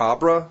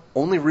Chupacabra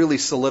only really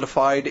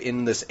solidified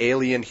in this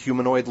alien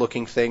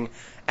humanoid-looking thing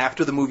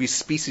after the movie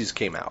Species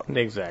came out.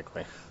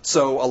 Exactly.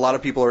 So a lot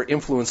of people are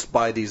influenced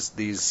by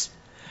these.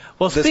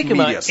 Well, speaking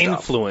about stuff.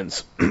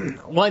 influence,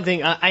 one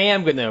thing I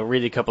am going to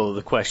read a couple of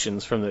the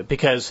questions from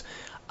because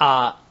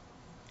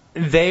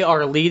they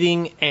are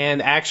leading,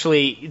 and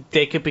actually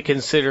they could be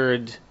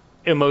considered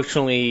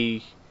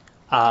emotionally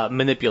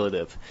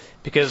manipulative.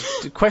 Because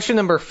question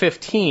number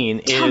 15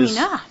 is, Tell me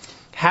not.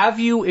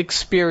 Have you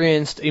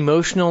experienced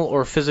emotional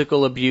or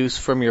physical abuse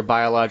from your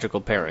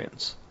biological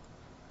parents?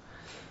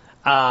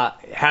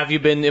 Have you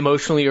been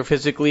emotionally or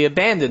physically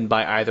abandoned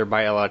by either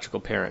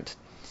biological parent?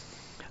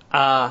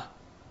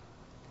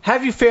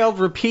 Have you failed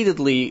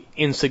repeatedly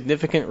in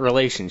significant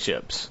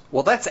relationships?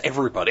 Well, that's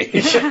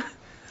everybody.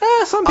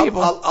 Some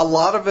people. A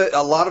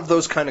lot of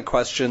those kind of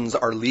questions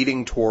are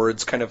leading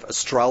towards kind of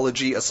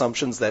astrology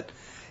assumptions that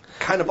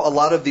kind of a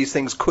lot of these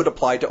things could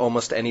apply to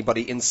almost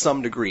anybody in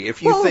some degree.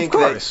 If you think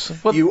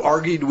that you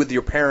argued with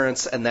your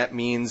parents and that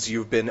means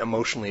you've been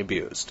emotionally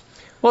abused.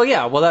 Well,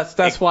 yeah. Well,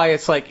 that's why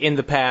it's like in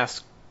the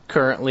past,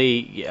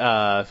 currently,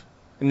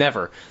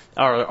 never,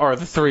 are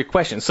the 3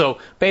 questions. So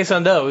based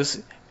on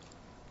those,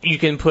 you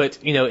can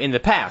put, in the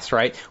past,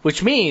 right?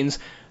 Which means,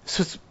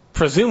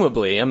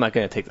 presumably, I'm not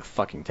going to take the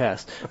fucking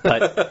test,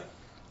 but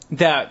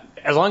that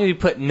as long as you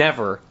put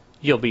never,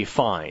 you'll be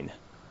fine.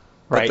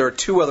 Right? But there are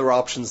two other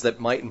options that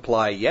might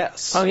imply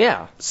yes. Oh,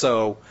 yeah.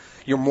 So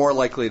you're more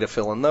likely to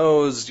fill in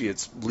those.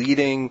 It's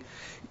leading.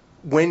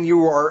 When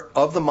you are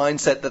of the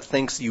mindset that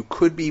thinks you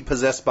could be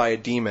possessed by a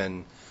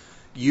demon,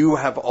 you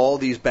have all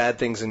these bad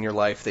things in your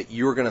life that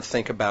you're going to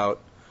think about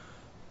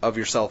of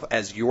yourself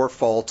as your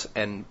fault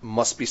and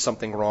must be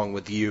something wrong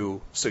with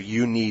you, so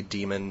you need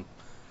demon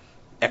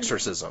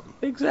exorcism.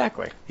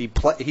 Exactly. He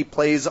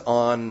plays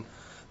on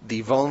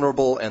the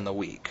vulnerable and the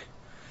weak.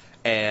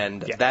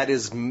 And that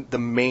is the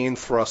main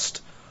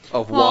thrust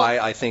of why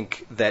I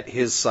think that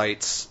his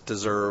sites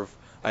deserve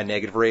a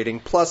negative rating.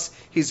 Plus,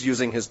 he's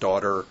using his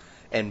daughter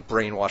and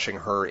brainwashing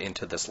her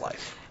into this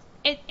life.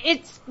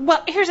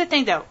 Here's the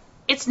thing, though.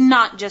 It's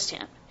not just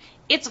him.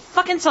 It's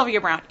fucking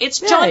Sylvia Brown. It's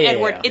John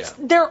Edward.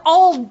 They're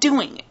all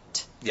doing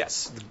it.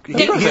 Yes.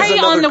 They prey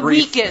on the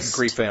weakest.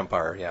 Grief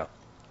vampire, yeah.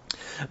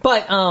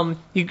 But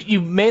you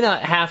may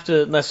not have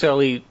to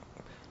necessarily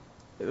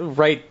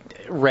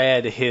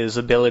read his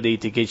ability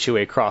to get you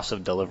a cross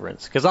of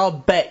deliverance, because I'll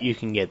bet you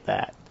can get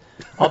that.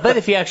 I'll bet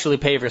if you actually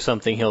pay for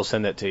something, he'll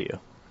send it to you.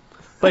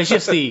 But it's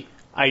just the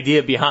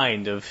idea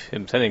behind of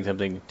him sending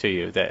something to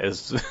you that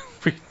is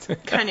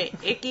kind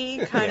of icky,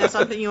 kind of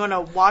something you want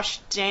to wash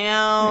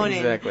down.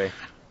 Exactly. And,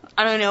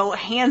 I don't know,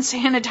 hand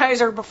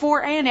sanitizer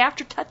before and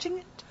after touching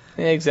it.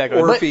 Exactly.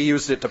 Or if he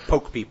used it to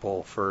poke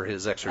people for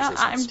his exorcisms.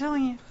 I'm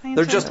telling you.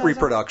 They're just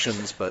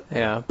reproductions, but...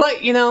 Yeah.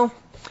 But,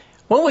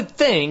 one would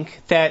think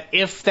that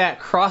if that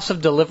cross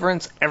of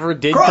deliverance ever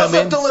did come in...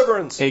 Cross of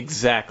deliverance!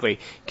 Exactly.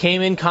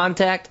 Came in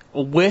contact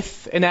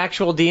with an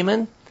actual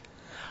demon,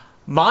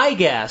 my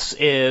guess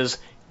is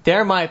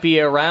there might be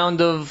a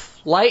round of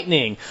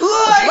lightning.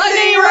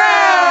 Lightning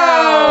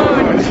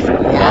round!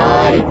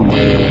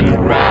 Lightning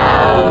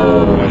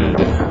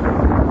round!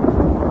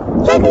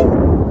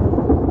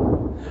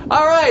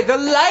 All right, the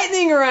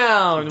lightning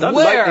round, The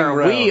where lightning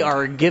round. we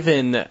are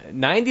given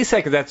 90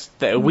 seconds.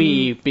 That's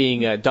we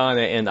being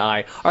Donna and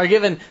I are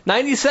given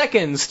 90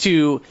 seconds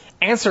to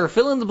answer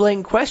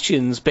fill-in-the-blank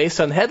questions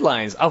based on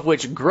headlines, of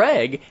which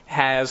Greg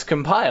has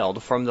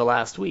compiled from the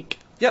last week.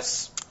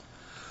 Yes.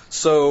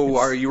 So,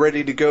 are you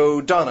ready to go,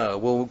 Donna?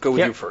 We'll go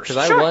with you first.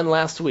 Because I won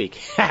last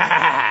week.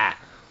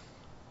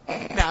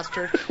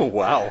 Bastard.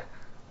 Wow.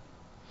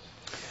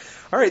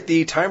 All right,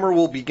 the timer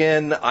will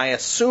begin, I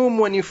assume,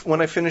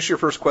 when I finish your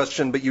first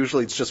question, but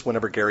usually it's just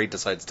whenever Gary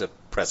decides to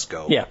press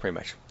go. Yeah, pretty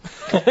much.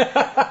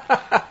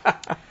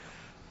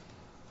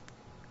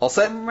 All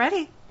set? I'm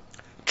ready.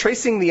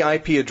 Tracing the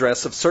IP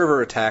address of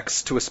server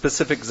attacks to a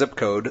specific zip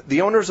code,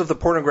 the owners of the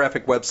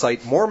pornographic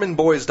website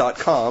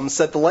MormonBoys.com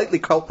said the likely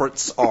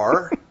culprits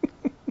are...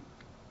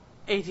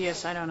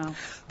 Atheist, I don't know.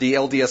 The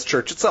LDS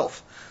Church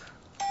itself.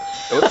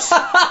 Oops.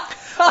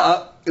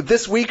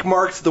 This week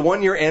marked the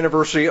 1-year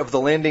anniversary of the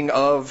landing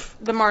of...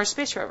 The Mars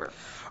Space Rover.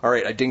 All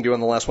right, I dinged you on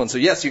the last one, so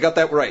yes, you got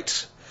that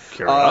right.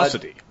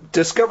 Curiosity.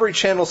 Discovery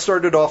Channel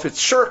started off its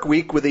Shark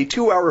Week with a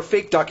 2-hour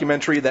fake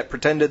documentary that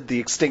pretended the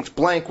extinct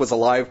blank was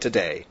alive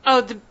today.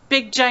 Oh, the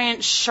big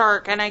giant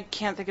shark, and I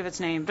can't think of its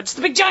name, but it's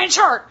the big giant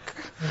shark!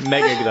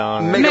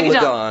 Megalodon.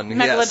 Megalodon,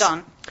 yes.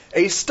 Megalodon.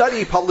 A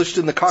study published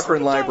in the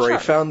Cochrane Library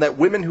found that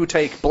women who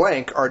take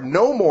blank are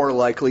no more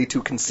likely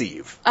to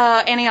conceive.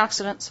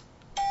 Antioxidants.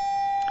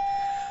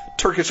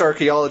 Turkish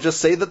archaeologists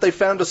say that they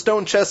found a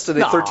stone chest in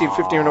a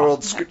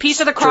 15-year-old Piece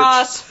of the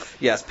cross.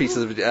 Yes, piece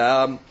of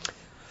the...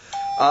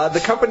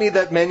 the company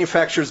that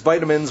manufactures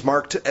vitamins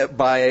marked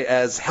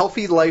as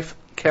Healthy Life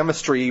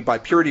Chemistry by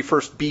Purity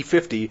First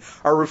B50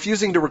 are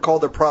refusing to recall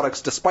their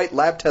products despite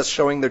lab tests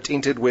showing they're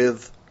tainted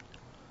with...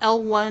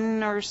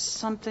 L1 or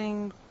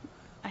something.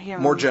 I hear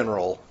more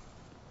general.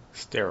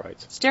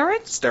 Steroids.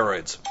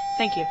 Steroids.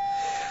 Thank you.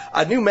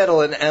 A new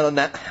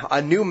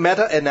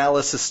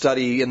meta-analysis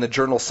study in the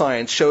journal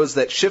Science shows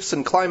that shifts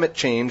in climate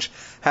change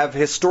have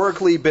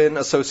historically been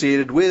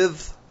associated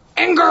with...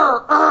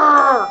 Anger!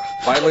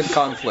 Violent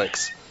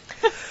conflicts.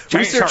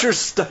 Researchers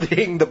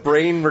studying the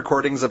brain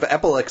recordings of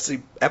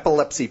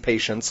epilepsy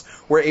patients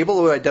were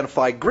able to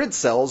identify grid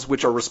cells,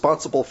 which are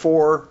responsible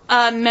for...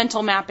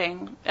 mental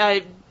mapping.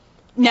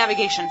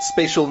 Navigation.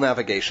 Spatial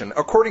navigation.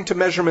 According to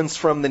measurements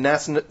from the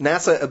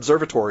NASA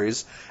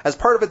observatories, as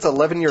part of its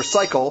 11-year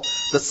cycle,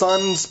 the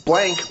sun's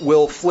blank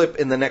will flip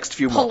in the next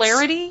few months.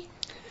 Polarity?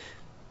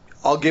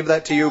 I'll give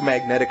that to you,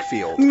 magnetic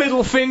field.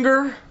 Middle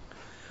finger.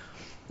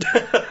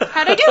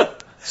 How'd I do?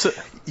 So,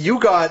 you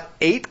got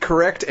 8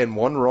 correct and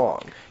 1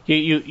 wrong.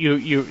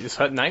 You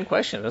had 9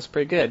 questions. That's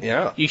pretty good.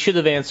 Yeah. You should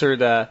have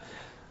answered.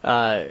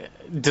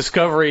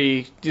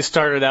 Discovery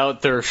started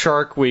out their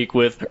Shark Week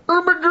with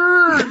 "Oh my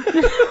god!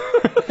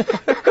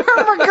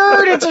 Oh my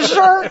god! It's a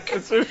shark!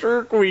 It's a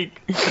Shark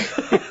Week."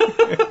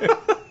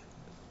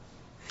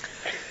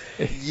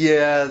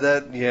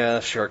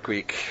 Shark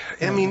Week.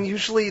 I mean,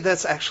 usually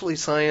that's actually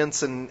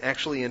science and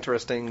actually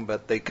interesting,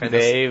 but they kind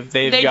of...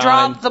 They gone,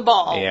 dropped the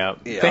ball. Yeah.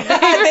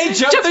 They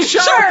jumped the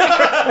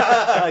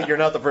shark! You're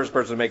not the first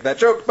person to make that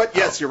joke, but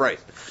yes, you're right.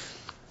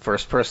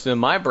 First person in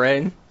my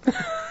brain.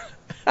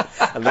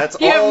 And that's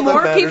You all have that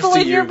more matters people to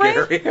in you, your brain?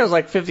 Gary. There's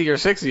like 50 or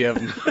 60 of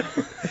them.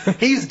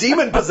 He's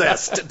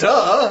demon-possessed,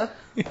 duh!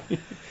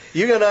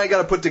 You and I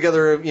got to put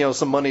together,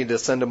 some money to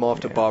send him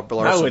off to Bob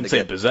Larson I wouldn't to say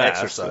get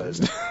possessed.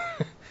 exercised.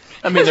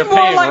 I mean, they're It's more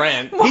paying like-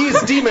 rent.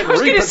 He's demon I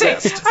was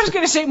repossessed.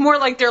 going to say more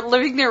like they're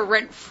living there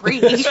rent free.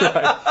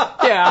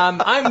 Yeah,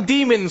 I'm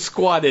demon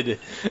squatted.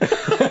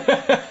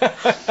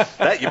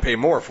 That you pay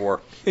more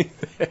for.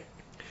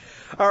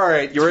 All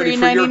right, you ready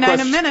for your $3.99 a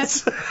questions?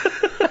 minute.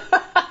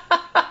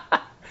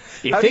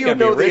 How do you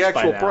know the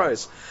actual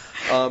price?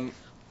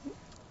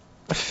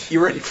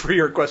 You ready for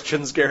your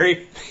questions,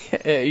 Gary?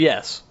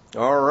 Yes.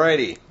 All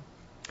righty.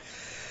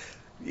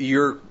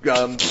 Your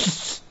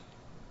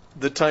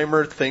the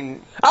timer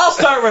thing. I'll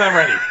start when I'm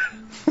ready.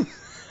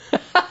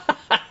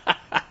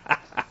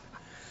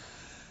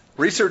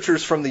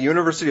 Researchers from the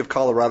University of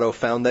Colorado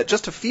found that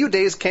just a few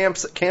days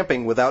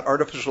camping without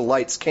artificial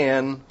lights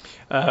can...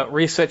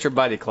 Reset your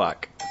body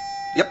clock.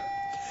 Yep.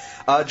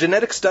 A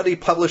genetic study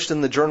published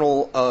in the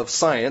Journal of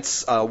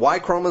Science, Y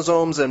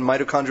chromosomes and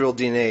mitochondrial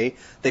DNA,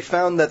 they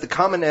found that the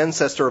common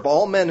ancestor of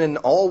all men and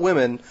all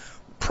women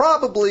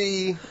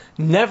probably...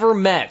 Never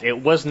met.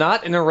 It was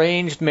not an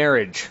arranged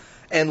marriage.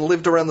 And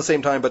lived around the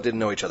same time but didn't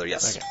know each other,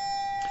 yes. Okay.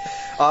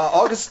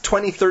 August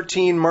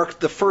 2013 marked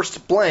the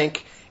first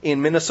blank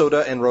in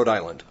Minnesota and Rhode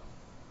Island.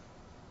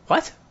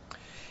 What?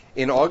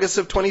 In August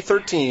of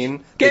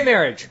 2013... Gay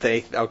marriage.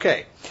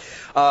 Okay.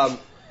 A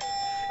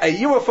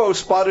UFO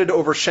spotted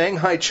over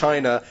Shanghai,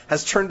 China,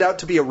 has turned out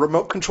to be a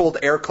remote-controlled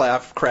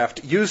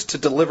aircraft used to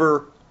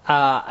deliver...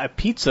 a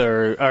pizza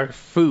or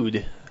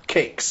food.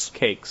 Cakes.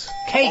 Cakes.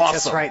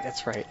 Awesome.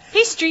 That's right.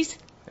 Pastries.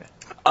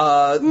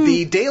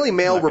 The Daily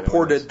Mail Not gonna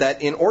reported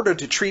that in order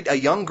to treat a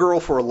young girl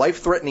for a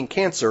life-threatening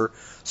cancer,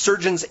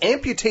 surgeons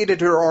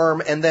amputated her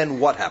arm, and then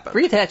what happened?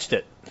 Reattached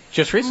it.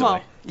 Just recently.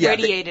 Well, Yeah,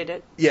 radiated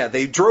it. Yeah,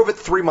 they drove it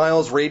 3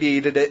 miles,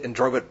 radiated it, and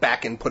drove it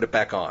back and put it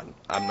back on.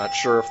 I'm not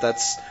sure if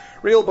that's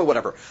real, but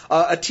whatever.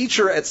 A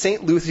teacher at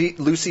St.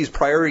 Lucy's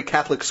Priory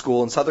Catholic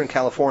School in Southern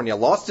California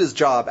lost his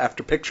job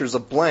after pictures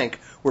of blank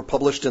were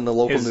published in the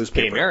local His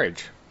newspaper. gay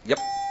marriage. Yep.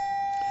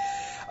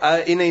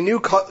 In a new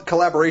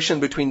collaboration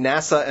between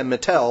NASA and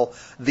Mattel,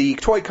 the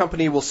toy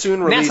company will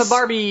soon release... NASA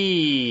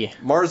Barbie!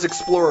 Mars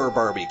Explorer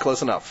Barbie,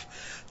 close enough.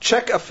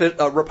 Czech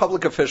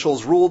Republic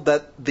officials ruled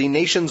that the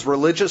nation's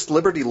religious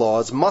liberty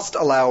laws must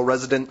allow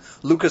resident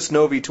Lucas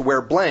Novi to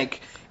wear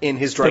blank in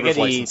his driver's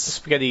license.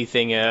 Spaghetti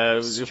thing,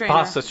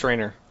 pasta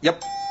strainer.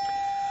 Yep.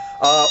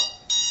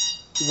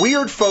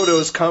 Weird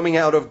photos coming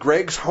out of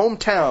Greg's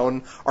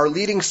hometown are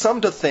leading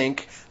some to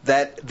think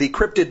that the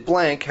cryptid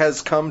blank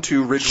has come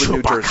to Ridgewood,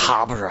 New Jersey.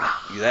 Chupacabra.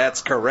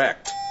 That's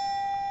correct.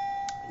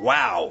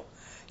 Wow.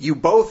 You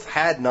both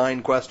had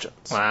 9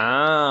 questions.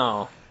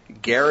 Wow.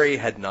 Gary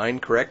had 9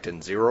 correct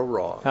and 0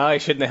 wrong. Oh, he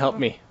shouldn't have helped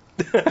me.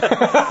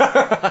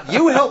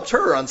 You helped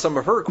her on some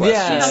of her questions,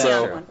 Yeah,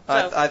 so sure.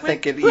 I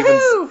think it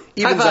Woohoo!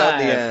 evens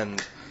out in the High-five.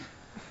 end.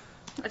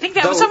 I think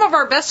that was some of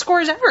our best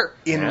scores ever.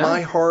 In Yeah.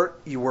 my heart,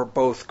 you were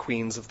both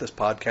queens of this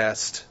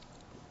podcast.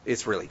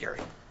 It's really Gary.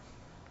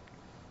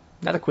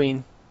 Not a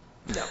queen.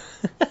 No.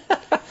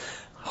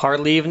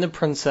 Hardly even a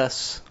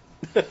princess.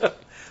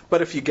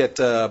 But if you get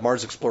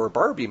Mars Explorer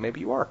Barbie, maybe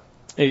you are.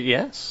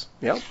 Yes.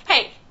 Yeah.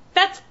 Hey,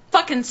 that's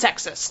fucking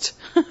sexist.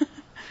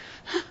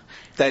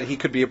 That he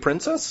could be a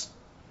princess?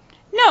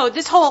 No,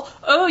 this whole,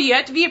 you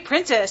have to be a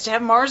princess to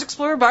have Mars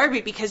Explorer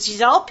Barbie because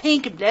she's all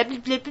pink and blah, blah,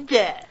 blah, blah,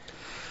 blah.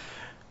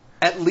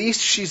 At least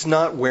she's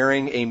not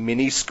wearing a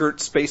mini-skirt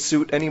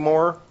spacesuit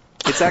anymore.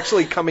 It's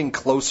actually coming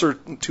closer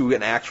to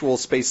an actual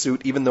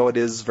spacesuit, even though it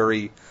is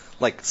very,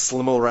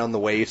 slim around the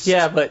waist.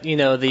 Yeah, but, the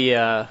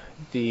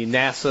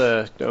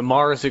NASA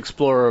Mars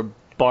Explorer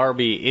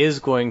Barbie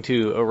is going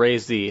to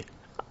erase the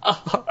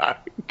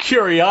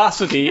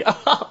curiosity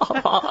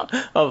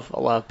of a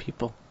lot of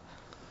people.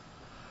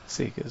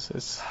 See, because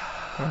it's...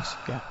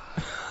 Yeah.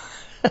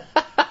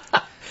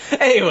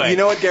 Anyway. You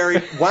know what, Gary?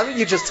 Why don't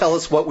you just tell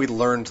us what we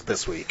learned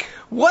this week?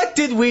 What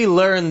did we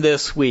learn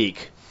this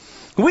week?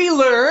 We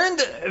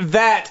learned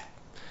that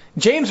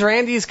James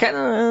Randi's kind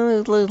of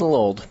a little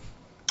old.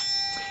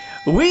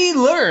 We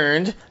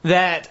learned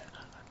that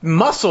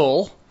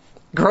mussel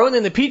grown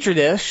in the petri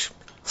dish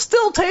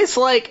still tastes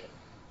like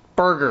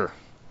burger.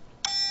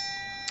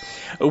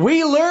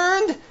 We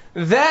learned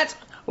that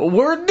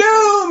we're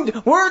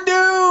doomed! We're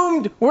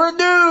doomed! We're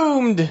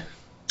doomed!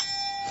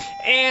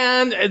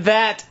 And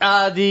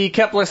that the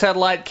Kepler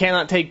satellite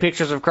cannot take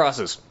pictures of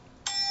crosses.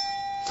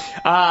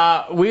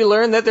 We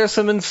learned that there's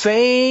some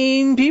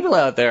insane people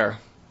out there.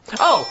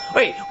 Oh,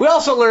 wait, we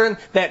also learned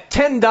that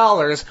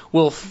 $10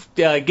 will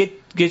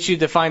get you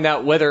to find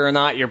out whether or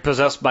not you're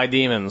possessed by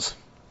demons.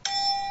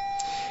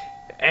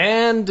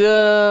 And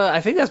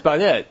I think that's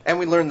about it. And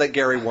we learned that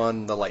Gary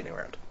won the lightning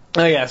round.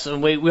 Oh, yes.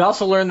 And we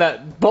also learned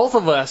that both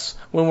of us,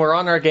 when we're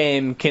on our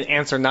game, can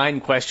answer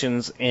 9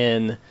 questions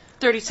in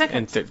 30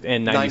 seconds.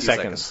 In 90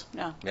 seconds.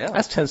 Yeah.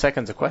 That's 10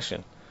 seconds a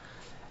question.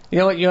 You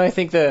know what? I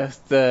think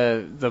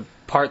the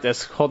part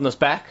that's holding us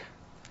back?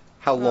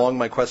 How long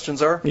my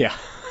questions are? Yeah.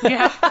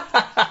 Yeah.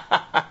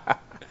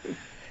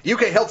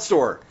 UK Health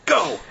Store,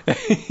 go!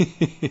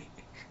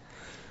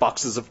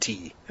 Boxes of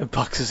tea.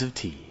 Boxes of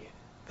tea.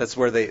 That's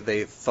where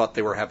they thought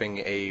they were having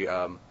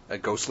a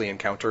ghostly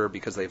encounter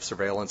because they have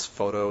surveillance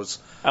photos,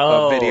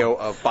 video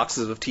of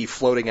boxes of tea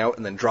floating out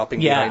and then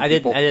dropping behind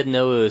people. I didn't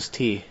know it was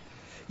tea.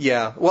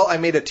 Yeah, well, I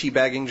made a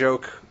teabagging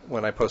joke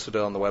when I posted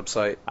it on the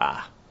website.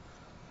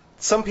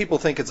 Some people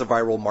think it's a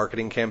viral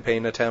marketing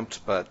campaign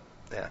attempt, but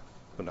yeah,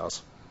 who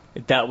knows?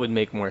 That would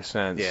make more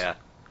sense. Yeah.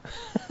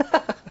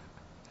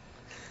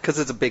 Because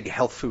it's a big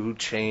health food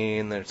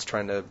chain that's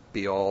trying to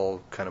be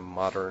all kind of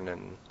modern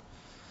and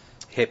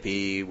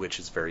hippie, which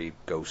is very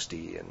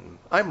ghosty, and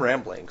I'm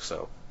rambling,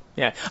 so...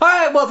 Yeah. All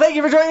right, well, thank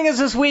you for joining us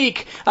this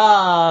week.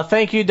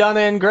 Thank you,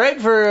 Donna and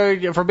Greg,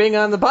 for being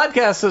on the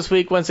podcast this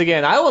week once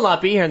again. I will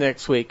not be here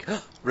next week.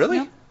 Really?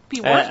 Yep.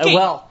 Be working.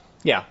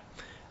 Yeah.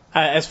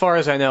 As far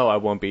as I know, I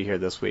won't be here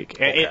this week.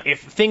 Okay.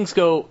 If things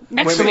go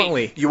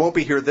excellently... Wait, you won't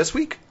be here this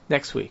week?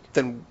 Next week.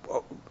 Then,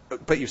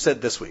 but you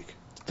said this week.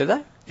 Did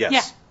I? Yes.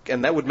 Yeah.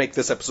 And that would make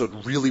this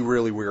episode really,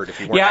 really weird if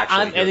you weren't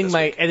actually I'm here this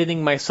week.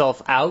 editing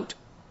myself out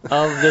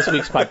of this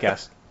week's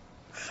podcast.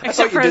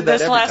 Except you for did that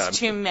this every last time.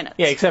 2 minutes.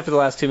 Yeah, except for the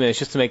last 2 minutes,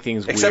 just to make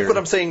things weird. Except what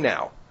I'm saying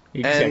now.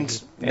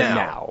 And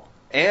now.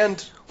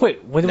 And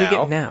Wait, when do we now.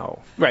 get now?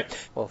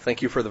 Right. Well,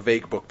 thank you for the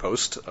vague book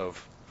post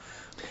of...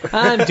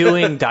 I'm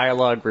doing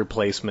dialogue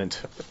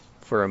replacement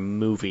for a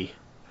movie.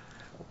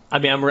 I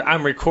mean,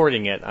 I'm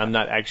recording it. I'm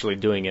not actually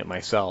doing it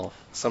myself.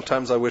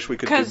 Sometimes I wish we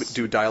could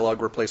do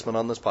dialogue replacement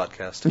on this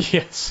podcast.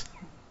 Yes.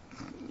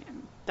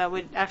 That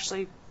would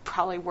actually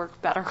probably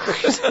work better.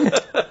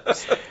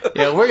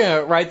 Yeah, we're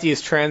going to write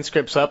these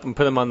transcripts up and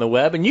put them on the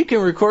web, and you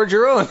can record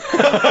your own.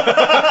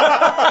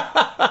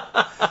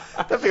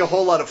 That'd be a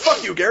whole lot of,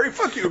 fuck you, Gary,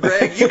 fuck you,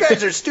 Greg, you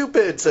guys are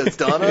stupid, says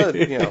Donna.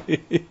 You know.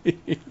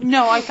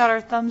 No, I thought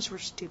our thumbs were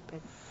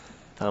stupid.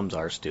 Thumbs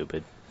are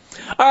stupid.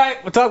 All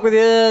right, we'll talk with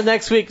you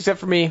next week, except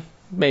for me.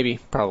 Maybe,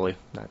 probably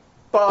not.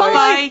 Bye.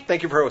 Bye-bye.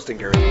 Thank you for hosting,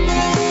 Gary.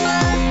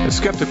 The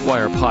Skeptic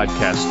Wire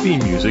podcast theme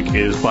music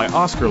is by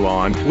Oscar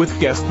Lawn with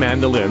guest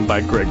mandolin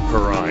by Greg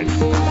Perrine.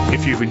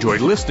 If you've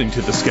enjoyed listening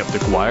to The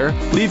Skeptic Wire,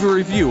 leave a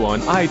review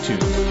on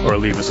iTunes or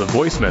leave us a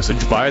voice message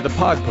via the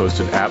Pod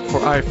Posted app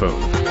for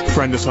iPhone.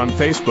 Friend us on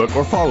Facebook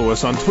or follow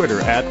us on Twitter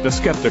at The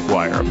Skeptic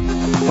Wire.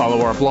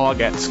 Follow our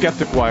blog at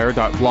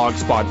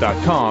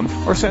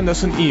skepticwire.blogspot.com or send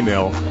us an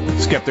email,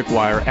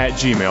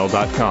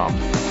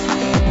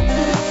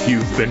 skepticwire@gmail.com.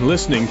 You've been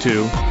listening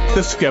to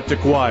The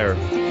Skeptic Wire.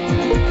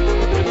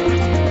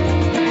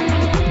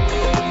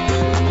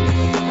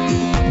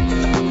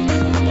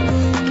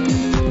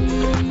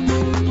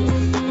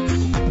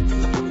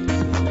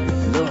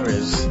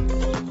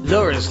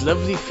 Laura's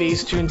lovely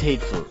face turned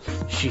hateful.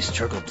 She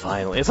struggled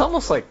violently. It's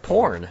almost like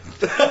porn.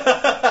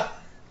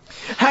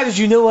 How did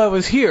you know I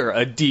was here?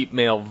 A deep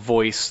male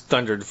voice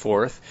thundered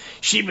forth.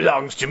 She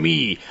belongs to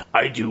me.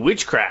 I do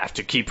witchcraft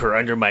to keep her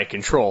under my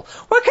control.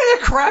 What kind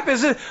of crap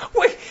is it?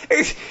 What,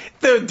 is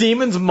the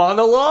demon's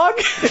monologue?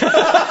 This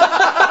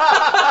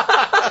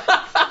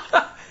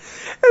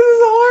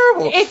is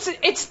horrible.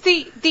 It's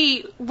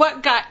the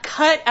what got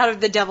cut out of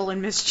The Devil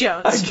and Miss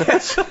Jones. I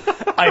guess.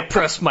 I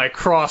pressed my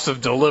cross of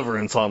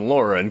deliverance on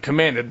Laura and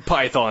commanded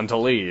Python to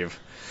leave.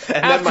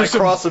 And then my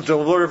cross of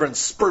deliverance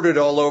spurted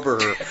all over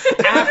her.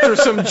 After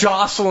some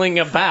jostling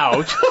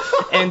about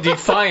and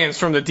defiance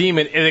from the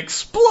demon, it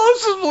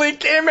explosively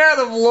came out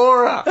of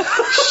Laura.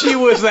 She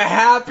was the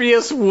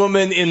happiest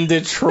woman in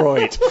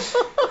Detroit.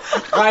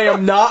 I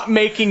am not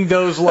making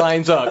those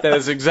lines up. That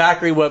is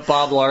exactly what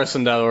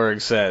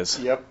BobLarson.org says.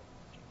 Yep.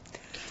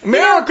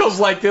 Miracles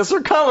like this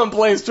are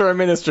commonplace to our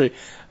ministry.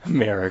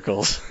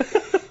 Miracles.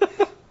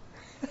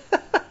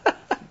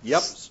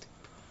 Yep.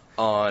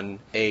 On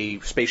a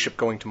spaceship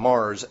going to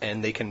Mars,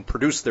 and they can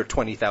produce their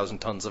 20,000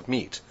 tons of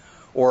meat.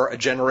 Or a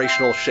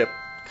generational ship.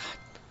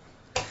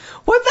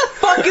 What the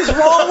fuck is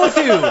wrong with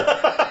you?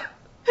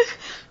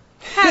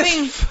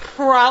 Having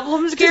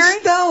problems, Gary?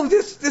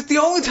 This the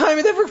only time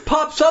it ever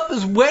pops up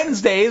is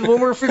Wednesdays when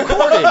we're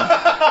recording.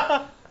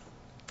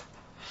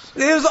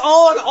 It was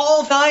on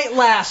all night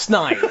last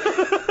night.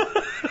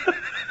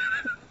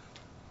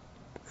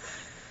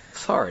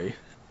 Sorry.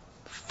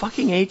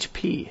 Fucking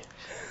HP.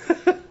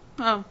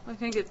 Oh, I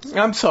think it's...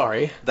 I'm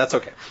sorry. That's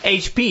okay.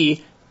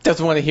 HP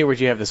doesn't want to hear what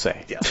you have to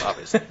say. Yes,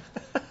 obviously.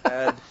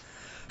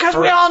 Because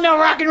we all know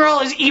rock and roll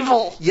is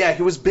evil. Yeah,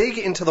 he was big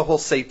into the whole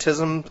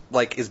Satanism,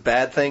 like, is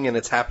bad thing, and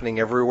it's happening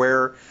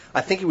everywhere.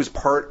 I think he was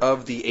part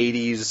of the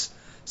 80s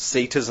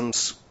Sadism.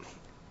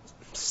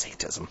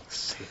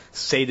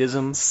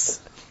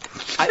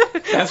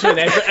 That's when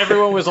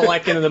everyone was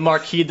elected in the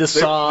Marquis de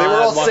Sade. They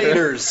were all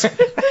satyrs.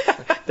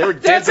 They were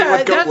dancing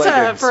with goat legends.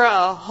 That's for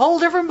a whole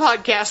different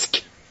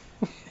podcast.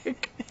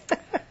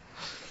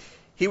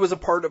 He was a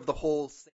part of the whole...